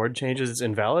because the board changes, it's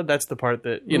invalid. That's the part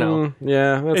that you know.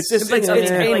 Yeah, that's, It's Like, Yeah.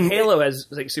 like Halo has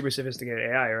like super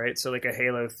sophisticated AI, right? So like a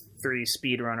Halo 3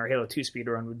 speedrun or Halo 2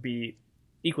 speedrun would be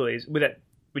equally.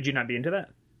 Would you not be into that?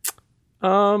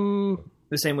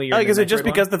 The same way you're. Like, is into it just Metroid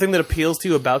because One? the thing that appeals to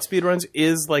you about speedruns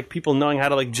is like people knowing how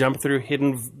to like jump through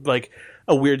hidden like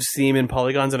a weird seam in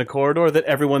polygons in a corridor that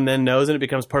everyone then knows and it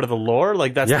becomes part of the lore?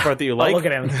 Like that's Yeah. the part that you Oh, like. look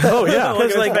at him! oh yeah, Look at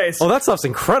his like- face. oh that stuff's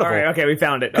incredible. All right, okay, we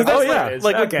found it. Oh That's yeah, what it is.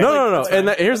 like okay. no, and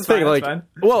here's the thing, fine, like, that's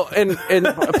well, and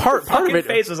part of Fucking it,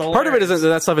 face was part of it hilarious. isn't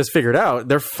that stuff is figured out.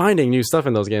 They're finding new stuff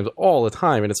in those games all the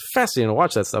time, and it's fascinating to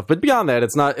watch that stuff. But beyond that,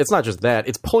 it's not just that.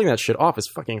 It's pulling that shit off is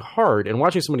fucking hard, and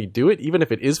watching somebody do it, even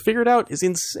if it is figured out, is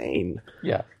insane.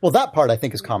 Yeah. Well, that part I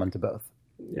think is common to both.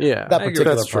 Yeah, That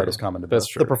particular That's part true. is common to both. That's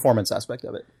true. The performance aspect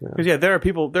of it. Because there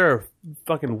are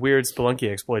fucking weird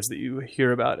Spelunky exploits that you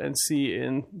hear about and see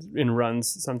in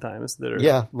runs sometimes that are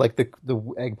Yeah, like the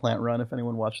eggplant run. If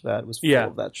anyone watched that, it was full Yeah.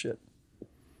 of that shit.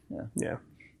 yeah.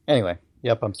 Anyway,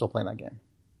 yep, I'm still playing that game.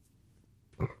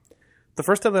 The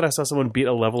first time that I saw someone beat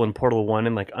a level in Portal 1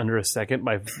 in like under a second,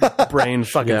 my brain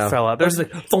fucking Yeah. fell out. There's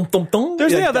like thump thump thump.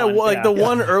 There's You're that done. like Yeah. the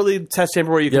one early test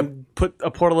chamber where you can put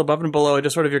a portal above and below, and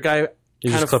just sort of your guy You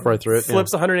kind just of clip right through it.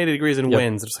 flips 180 degrees and Yep.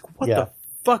 wins. It's like what Yeah. the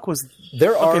fuck was?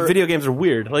 There Okay, are video games are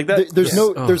weird like that. there's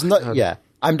no Oh, there's not God. yeah.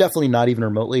 I'm definitely not even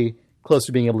remotely close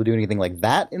to being able to do anything like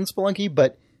that in Spelunky,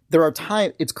 but there are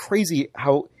times it's crazy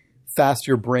how fast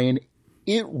your brain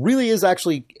it really is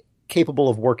actually capable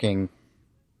of working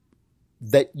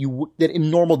that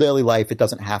in normal daily life it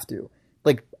doesn't have to.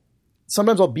 Like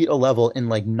sometimes I'll beat a level in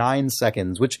like 9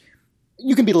 seconds, which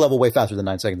you can beat a level way faster than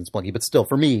 9 seconds in Spelunky, but still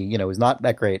for me, is not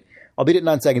that great. I'll beat it in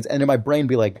 9 seconds and then my brain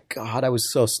be like, God, I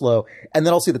was so slow. And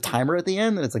then I'll see the timer at the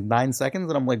end and it's like 9 seconds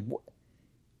and I'm like, what?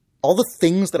 All the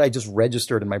things that I just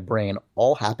registered in my brain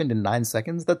all happened in 9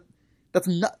 seconds. That's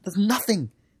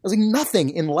nothing. There's like nothing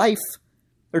in life.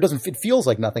 Or it feels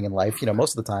like nothing in life,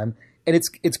 most of the time. And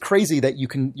it's crazy that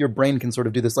your brain can sort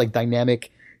of do this like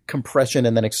dynamic compression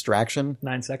and then extraction,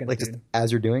 9 seconds, like dude. just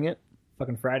as you're doing it.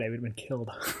 Fucking Friday, we'd have been killed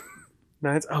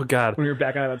Oh god, when we were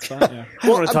back out of that spot. Yeah, I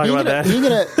don't want to talk about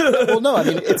that. Well, no, I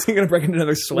mean it's you're gonna break into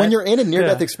another sweat. when you're in a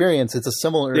near-death Yeah. experience, it's a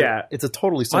similar. Yeah. it's a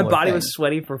totally My similar. body thing. was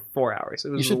sweaty for 4 hours. It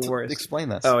was You should the worst. explain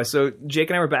this. Oh, so Jake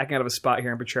and I were backing out of a spot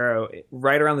here in Potrero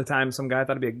right around the time some guy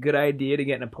thought it'd be a good idea to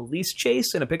get in a police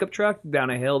chase in a pickup truck down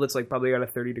a hill that's like probably got a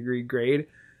 30-degree grade.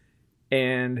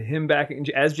 And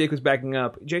as Jake was backing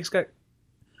up, Jake's got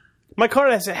My car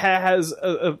has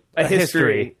a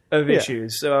history of Yeah.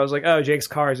 issues. So I was like, oh, Jake's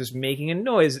car is just making a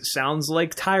noise. It sounds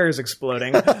like tires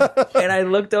exploding. And I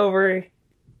looked over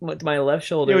to my left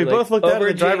shoulder. Yeah, we both looked out over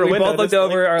of the driver We window, both looked just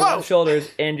over like, our whoa! left shoulders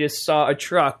and just saw a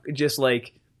truck just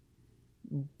like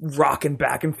rocking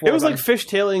back and forth. It was like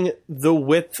fishtailing the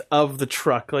width of the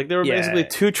truck. Like there were Yeah. basically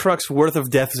 2 trucks worth of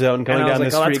death zone and coming I was down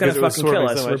like, the oh, street that's because gonna it was fucking kill swerving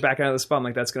us. so We're much. backing out of the spot. I'm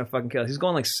like, that's gonna fucking kill us. He's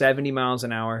going like 70 miles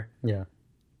an hour. Yeah.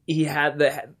 He had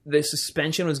the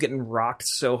suspension was getting rocked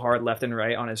so hard left and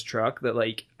right on his truck that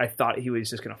like I thought he was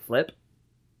just gonna flip.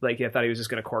 Like I thought he was just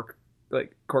gonna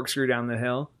corkscrew down the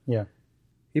hill. Yeah.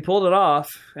 He pulled it off,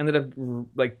 ended up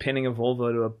like pinning a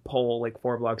Volvo to a pole like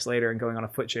 4 blocks later and going on a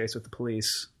foot chase with the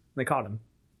police. They caught him.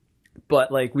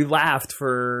 But like we laughed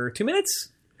for 2 minutes.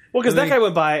 Well, because And that then- guy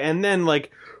went by and then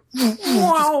like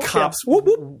Wow. cops Yeah. Whoop,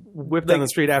 whoop. whipped down Like, the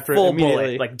street after it Full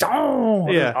immediately. bullet. Like, dong!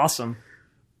 It was Yeah. awesome.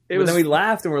 it But was then we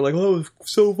laughed and we're like, oh, it was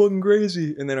so fucking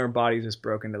crazy. And then our bodies just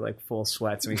broke into like full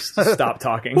sweats and we stopped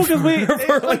talking. Well, 'cause we-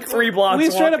 for like 3 blocks.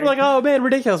 we straight up walking. were like, oh man,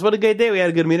 ridiculous! What a great day! We had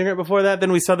a good meeting right before that.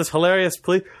 Then we saw this hilarious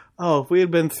police. Oh, if we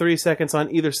had been 3 seconds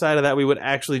on either side of that, we would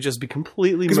actually just be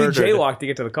completely because we murdered. jaywalked to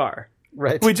get to the car.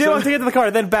 Right. We jaywalked to get to the car,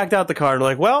 then backed out the car, and we're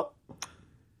like, well,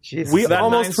 we That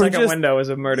almost 9 were second just window is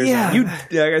a murder. Yeah. zone.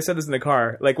 Like I said this in the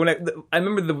car. Like when I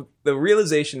remember the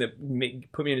realization that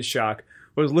put me into shock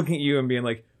was looking at you and being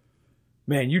like,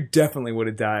 man, you definitely would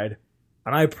have died.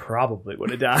 And I probably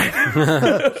would have died.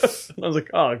 I was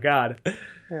like, oh, God. yeah,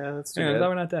 that's too Yeah, I bad. thought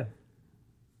we're not dead.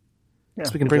 Yeah,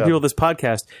 So we can good bring job. people this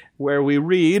podcast where we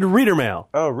read reader mail.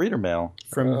 Oh, reader mail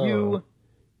from you,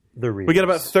 the reader. We got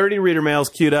about 30 reader mails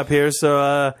queued up here,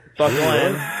 so Buckle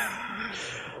in.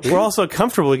 we're also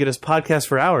comfortable. We get this podcast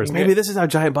for hours. Maybe this is how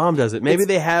Giant Bomb does it. Maybe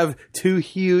they have 2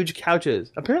 huge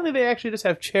couches. Apparently, they actually just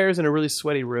have chairs in a really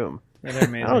sweaty room. Yeah, they're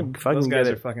amazing. I don't fucking Those guys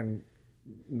get are it. fucking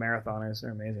marathoners.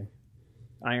 They're amazing.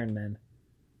 Iron Men.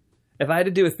 If I had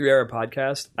to do a 3-hour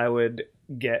podcast, I would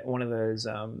get one of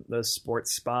those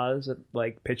sports spas that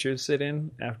like pitchers sit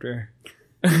in after.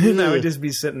 And I would just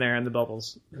be sitting there in the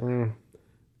bubbles.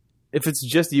 If it's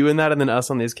just you and that, and then us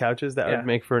on these couches, that Yeah. would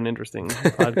make for an interesting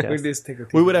podcast. We'd just take a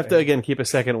We would have to again keep a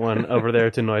second one over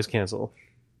there to noise cancel.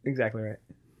 Exactly right.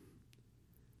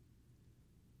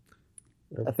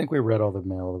 I think we read all the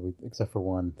mail except for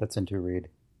one. That's into read.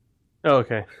 Oh,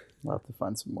 okay. We'll have to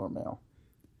find some more mail.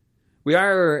 We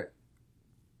are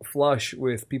flush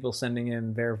with people sending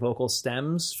in their vocal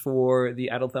stems for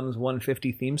the Idle Thumbs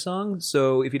 150 theme song.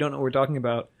 So if you don't know what we're talking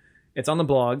about, it's on the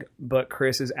blog, but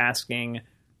Chris is asking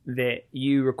that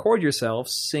you record yourself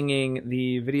singing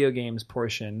the video games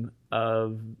portion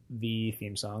of the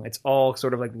theme song. It's all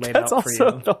sort of like laid That's out for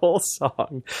also you. the whole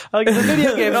song. Like the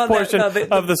video games No, portion of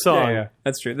the song. Yeah,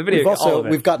 that's true. The video, all of it.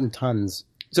 We've gotten tons.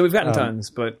 So we've gotten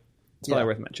tons, but it's probably yeah.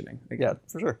 worth mentioning. Yeah,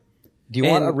 for sure. Do you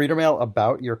want a reader mail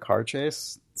about your car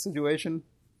chase situation?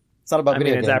 It's not about I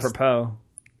video mean, it's games. apropos. Do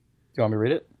you want me to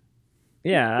read it?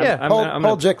 Yeah. Yeah,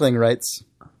 Paul Jeckling writes,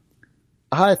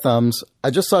 "Hi, Thumbs. I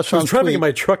just saw I was Sean's driving tweet. in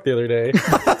my truck the other day.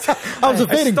 I was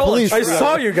evading police. I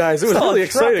saw you guys. It was really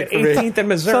exciting for me. 18th and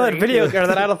Missouri. Saw that video or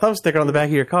that Idle Thumb sticker on the back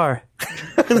of your car.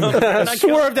 I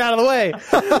swerved out of the way.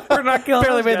 We're not killing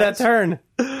Barely those made that guys. turn.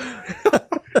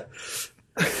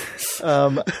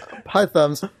 Hi,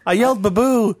 Thumbs. I yelled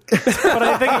 "baboo," but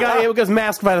I think it was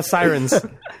masked by the sirens.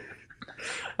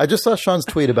 I just saw Sean's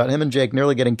tweet about him and Jake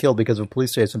nearly getting killed because of a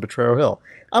police chase in Potrero Hill.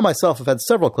 I myself have had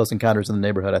several close encounters in the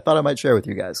neighborhood I thought I might share with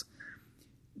you guys.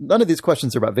 None of these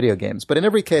questions are about video games, but in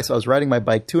every case I was riding my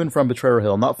bike to and from Potrero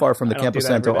Hill, not far from the don't Campo do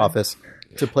that every Santo day. office,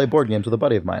 to play board games with a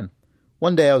buddy of mine.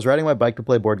 One day I was riding my bike to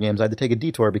play board games. I had to take a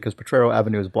detour because Potrero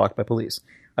Avenue is blocked by police.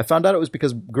 I found out it was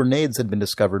because grenades had been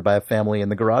discovered by a family in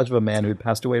the garage of a man who had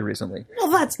passed away recently.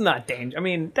 Well, that's not danger. I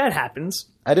mean, that happens.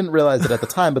 I didn't realize it at the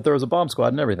time, but there was a bomb squad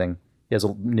and everything. He has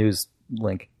a news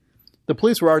link. The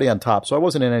police were already on top, so I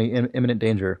wasn't in any imminent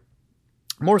danger.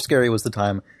 More scary was the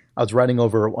time I was riding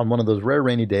over on one of those rare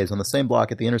rainy days on the same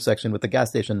block at the intersection with the gas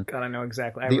station. God, I know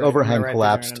exactly. The overhang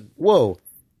collapsed. Whoa!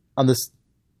 On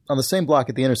the same block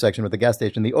at the intersection with the gas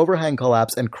station, the overhang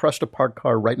collapsed and crushed a parked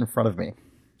car right in front of me.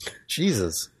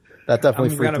 Jesus, that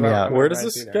definitely freaked me out. Where does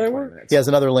this guy work? He has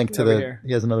another link to Over the. here.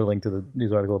 He has another link to the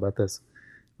news article about this.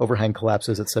 Overhang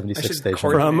collapses at 76th Station.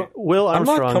 From Will I'm not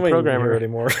Armstrong, coming programmer. here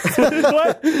anymore.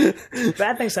 What?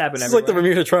 Bad things happen It's like the everywhere.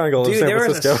 Bermuda Triangle of Dude, San there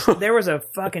Francisco. there was a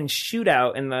fucking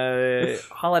shootout in the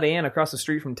Holiday Inn across the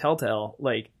street from Telltale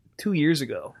like 2 years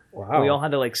ago. Wow. We all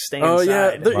had to like stay Oh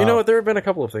inside. yeah, you Wow. know what? There have been a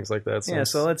couple of things like that. Yeah,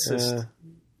 since, so let's just...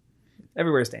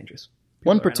 Everywhere's dangerous.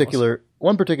 One People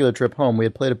are particular trip home, we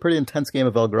had played a pretty intense game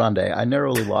of El Grande. I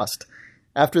narrowly lost.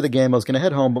 After the game, I was going to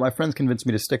head home, but my friends convinced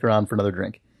me to stick around for another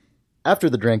drink.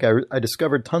 After the drink, I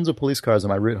discovered tons of police cars on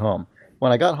my route home.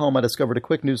 When I got home, I discovered a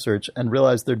quick news search and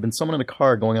realized there'd been someone in a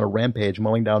car going on a rampage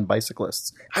mowing down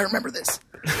bicyclists. I remember this.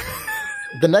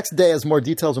 The next day, as more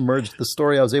details emerged, the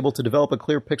story, I was able to develop a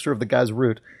clear picture of the guy's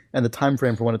route and the time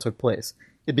frame for when it took place.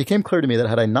 It became clear to me that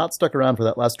had I not stuck around for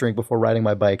that last drink before riding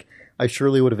my bike, I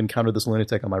surely would have encountered this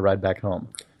lunatic on my ride back home.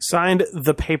 Signed,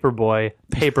 the Paperboy.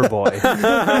 Paperboy.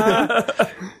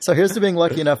 So here's to being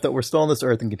lucky enough that we're still on this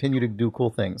earth and continue to do cool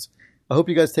things. I hope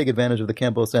you guys take advantage of the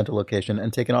Campo Santo location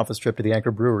and take an office trip to the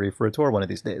Anchor Brewery for a tour one of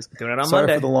these days. Doing it on Sorry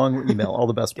Monday. for the long email. All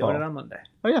the best, Doing it Paul. on Monday.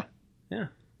 Oh, yeah. Yeah.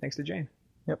 Thanks to Jane.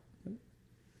 Yep.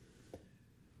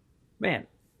 Man,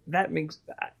 that makes...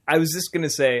 I was just going to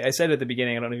say, I said at the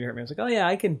beginning, I don't know if you heard me, I was like, oh yeah,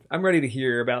 I'm ready to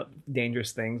hear about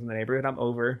dangerous things in the neighborhood. I'm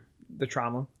over the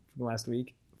trauma from last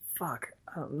week. Fuck.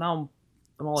 Now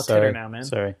I'm all a titter now, man.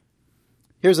 Sorry.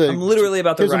 I'm literally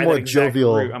about to here's a ride more that exact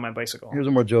jovial- route on my bicycle. Here's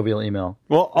a more jovial email.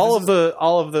 Well, all of the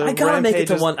I gotta make it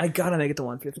to rampages- one. I gotta make it to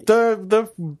 150.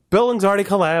 The building's already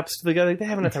collapsed. They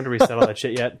haven't had time to reset all that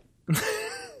shit yet.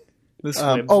 This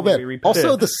Man. repair.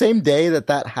 Also, the same day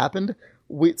that happened,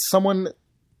 someone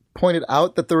pointed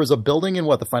out that there was a building in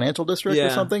the financial district or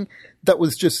Yeah. something that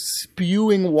was just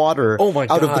spewing water Oh my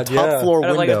out of God, the top yeah. floor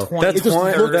Out of like a window. 20 it just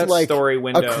Vine- looked that like story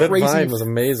window. a That crazy vine was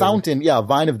amazing. fountain. Yeah,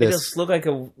 vine of It this. just looked like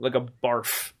a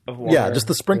barf of water. Yeah, just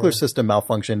the sprinkler system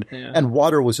malfunctioned, Yeah. and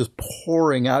water was just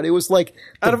pouring out. It was like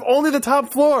Out of only the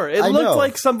top floor. It I looked know.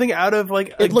 like something out of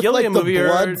like a it looked like Gilliam the movie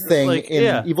blood or thing like, in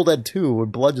yeah. Evil Dead 2, where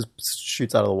blood just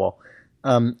shoots out of the wall.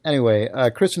 Anyway,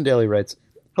 Christian Daly writes,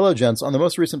 "Hello, gents. On the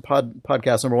most recent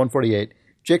podcast, number 148,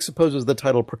 Jake supposes the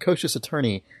title Precocious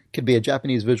Attorney could be a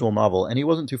Japanese visual novel, and he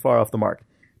wasn't too far off the mark.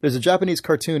 There's a Japanese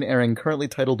cartoon airing currently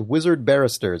titled Wizard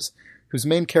Barristers, whose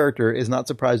main character is not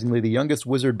surprisingly the youngest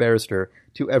wizard barrister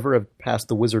to ever have passed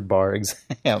the wizard bar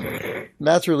exam.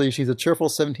 Naturally, she's a cheerful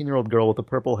 17-year-old girl with a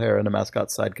purple hair and a mascot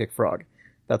sidekick frog.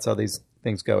 That's how these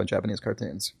things go in Japanese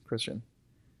cartoons, Christian."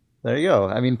 There you go.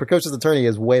 I mean, Precocious Attorney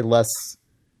is way less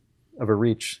of a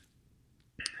reach.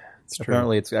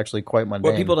 Apparently, it's actually quite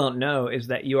mundane. What people don't know is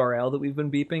that URL that we've been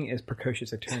beeping is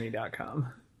precociousattorney.com.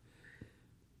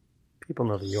 People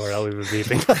know the URL we've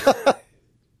been beeping.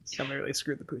 Somebody really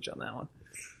screwed the pooch on that one.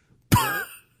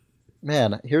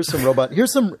 Man, here's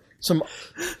some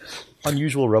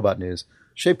unusual robot news.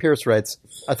 Shay Pierce writes,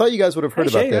 I thought you guys would have heard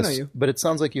Hey, about Shay, I know this, you. but it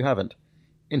sounds like you haven't.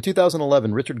 In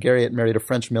 2011, Richard Garriott married a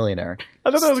French millionaire.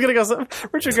 I thought that was going to go.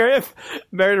 Richard Garriott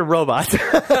married a robot.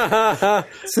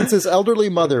 Since his elderly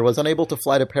mother was unable to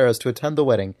fly to Paris to attend the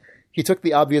wedding, he took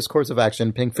the obvious course of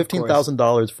action, paying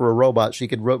 $15,000 for a robot she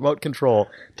could remote control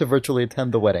to virtually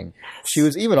attend the wedding. She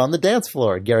was even on the dance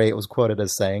floor, Garriott was quoted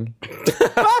as saying.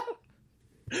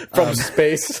 From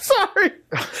space. Sorry.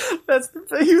 That's the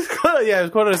thing. He was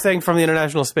quoted as saying from the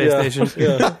International Space Station.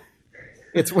 Yeah.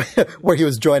 It's where he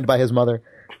was joined by his mother.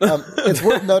 It's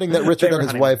worth noting that Richard and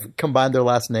his wife combined their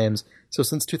last names, so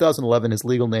since 2011 his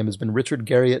legal name has been Richard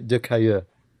Garriott de Cailleux.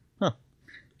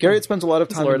 Garriott spends a lot of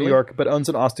time in New York, but owns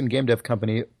an Austin game dev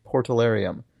company,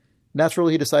 Portalarium.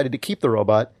 Naturally, he decided to keep the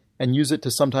robot and use it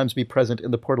to sometimes be present in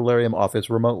the Portalarium office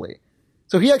remotely.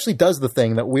 So he actually does the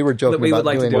thing that we were joking That we about would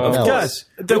like to doing do. with Nels. Yes.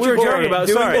 That we were joking about.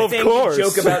 Sorry. Of course.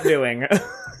 Joke about doing.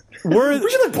 We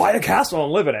should like buy a castle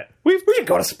and live in it. We should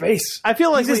go to space. I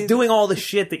feel like He's just doing all the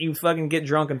shit that you fucking get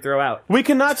drunk and throw out. we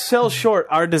cannot sell short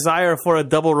our desire for a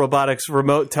double robotics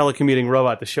remote telecommuting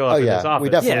robot to show up in this office. We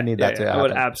definitely need that to happen. I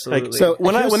would absolutely. Like, so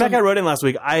when here's that guy wrote in last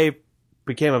week, I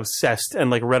became obsessed and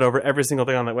like read over every single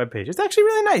thing on that webpage. It's actually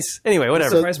really nice. Anyway, whatever.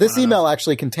 So price this point on email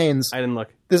actually contains I didn't look.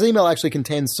 some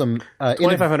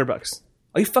 $2,500.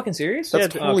 Are you fucking serious?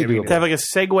 That's totally doable. To have like a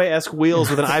Segway-esque wheels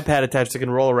with an iPad attached that can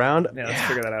roll around. Yeah, let's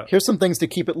figure that out. Here's some things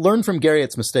to learn from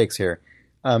Garriott's mistakes here.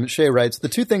 Shay writes, the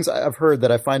two things I've heard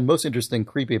that I find most interesting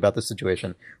creepy about this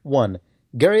situation. One,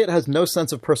 Garriott has no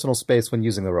sense of personal space when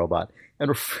using the robot, and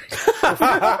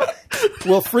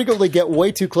will frequently get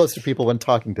way too close to people when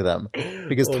talking to them,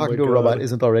 because talking to a robot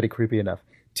isn't already creepy enough.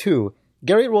 Two,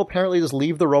 Garriott will apparently just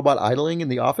leave the robot idling in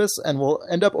the office and will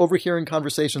end up overhearing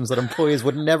conversations that employees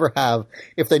would never have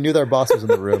if they knew their boss was in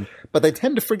the room, but they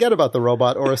tend to forget about the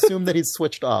robot or assume that he's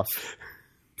switched off.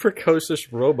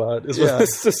 Precocious robot is what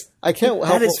it's just. I can't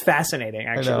help That is fascinating,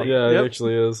 actually. Yeah, Yep. it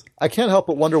actually is. I can't help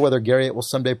but wonder whether Garriott will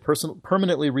someday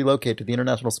permanently relocate to the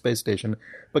International Space Station,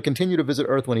 but continue to visit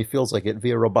Earth when he feels like it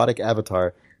via robotic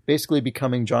avatar, basically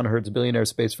becoming John Hurt's billionaire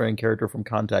spacefaring character from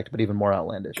Contact, but even more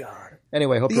outlandish. God.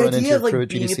 Anyway, hope you run into your crew at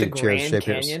GDC. Cheers, Shay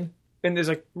Pierce. And there's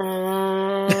like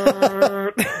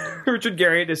Richard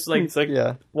Garriott just like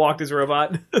walked his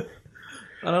robot.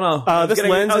 I don't know. I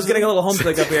was getting a little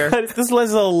homesick up here. This lens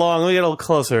is a little long. Let me get a little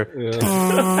closer. Yeah.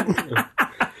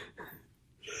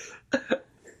 I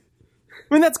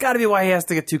mean, that's got to be why he has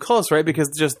to get too close, right? Because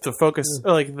just the focus,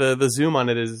 like the zoom on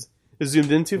it is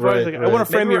zoomed in too far. Right, Like, right. I want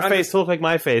to frame Maybe your we're face to look like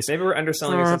my face. Maybe we're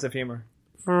underselling your sense of humor.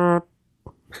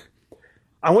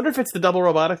 I wonder if it's the double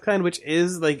robotic kind, which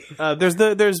is like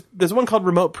there's one called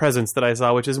Remote Presence that I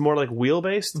saw, which is more like wheel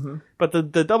based. Mm-hmm. But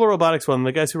the double robotics one,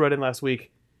 the guys who wrote in last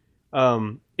week,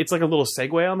 it's like a little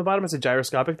Segway on the bottom. It's a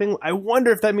gyroscopic thing. I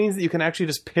wonder if that means that you can actually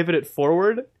just pivot it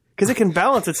forward because it can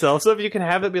balance itself. So if you can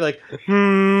have it be like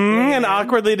and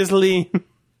awkwardly just lean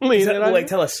Does that it on like you.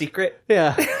 tell a secret?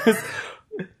 Yeah.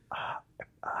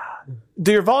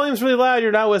 Do your volumes really loud?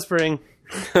 You're not whispering.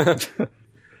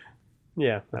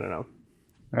 Yeah, I don't know.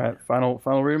 All right,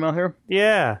 final read email here.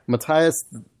 Yeah. Matthias,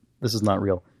 this is not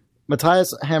real.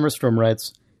 Matthias Hammerstrom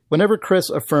writes, whenever Chris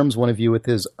affirms one of you with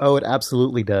his, oh, it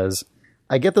absolutely does,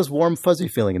 I get this warm, fuzzy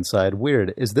feeling inside.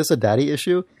 Weird. Is this a daddy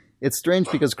issue? It's strange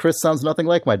because Chris sounds nothing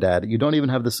like my dad. You don't even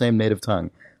have the same native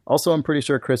tongue. Also, I'm pretty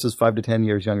sure Chris is 5 to 10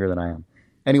 years younger than I am.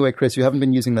 Anyway, Chris, you haven't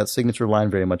been using that signature line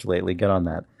very much lately. Get on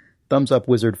that. Thumbs up,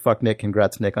 wizard. Fuck Nick.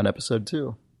 Congrats, Nick, on episode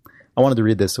 2. I wanted to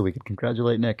read this so we could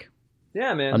congratulate Nick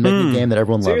Yeah, man. on making a game that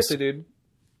everyone loves. Seriously, dude.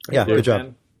 Yeah, good job.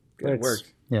 Man. Good work.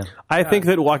 Yeah. I think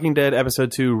that Walking Dead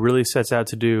episode 2 really sets out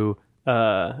to do,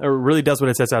 or really does what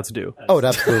it sets out to do. Oh, it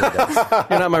absolutely does.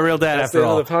 You're not my real dad That's after the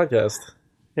end all. of the podcast.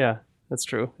 Yeah, that's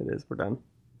true. It is. We're done.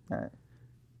 All right.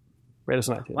 Rate us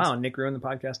on iTunes. Wow, Nick ruined the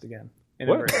podcast again.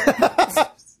 What?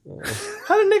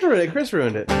 How did Nick ruin it? Chris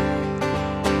ruined it.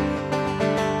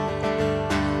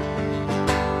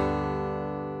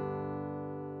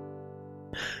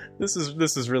 This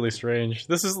is really strange.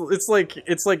 It's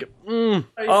like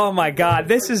Oh my god,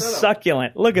 this is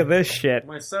succulent. Look at this shit.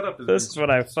 my setup is This is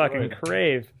what I fucking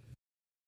crave.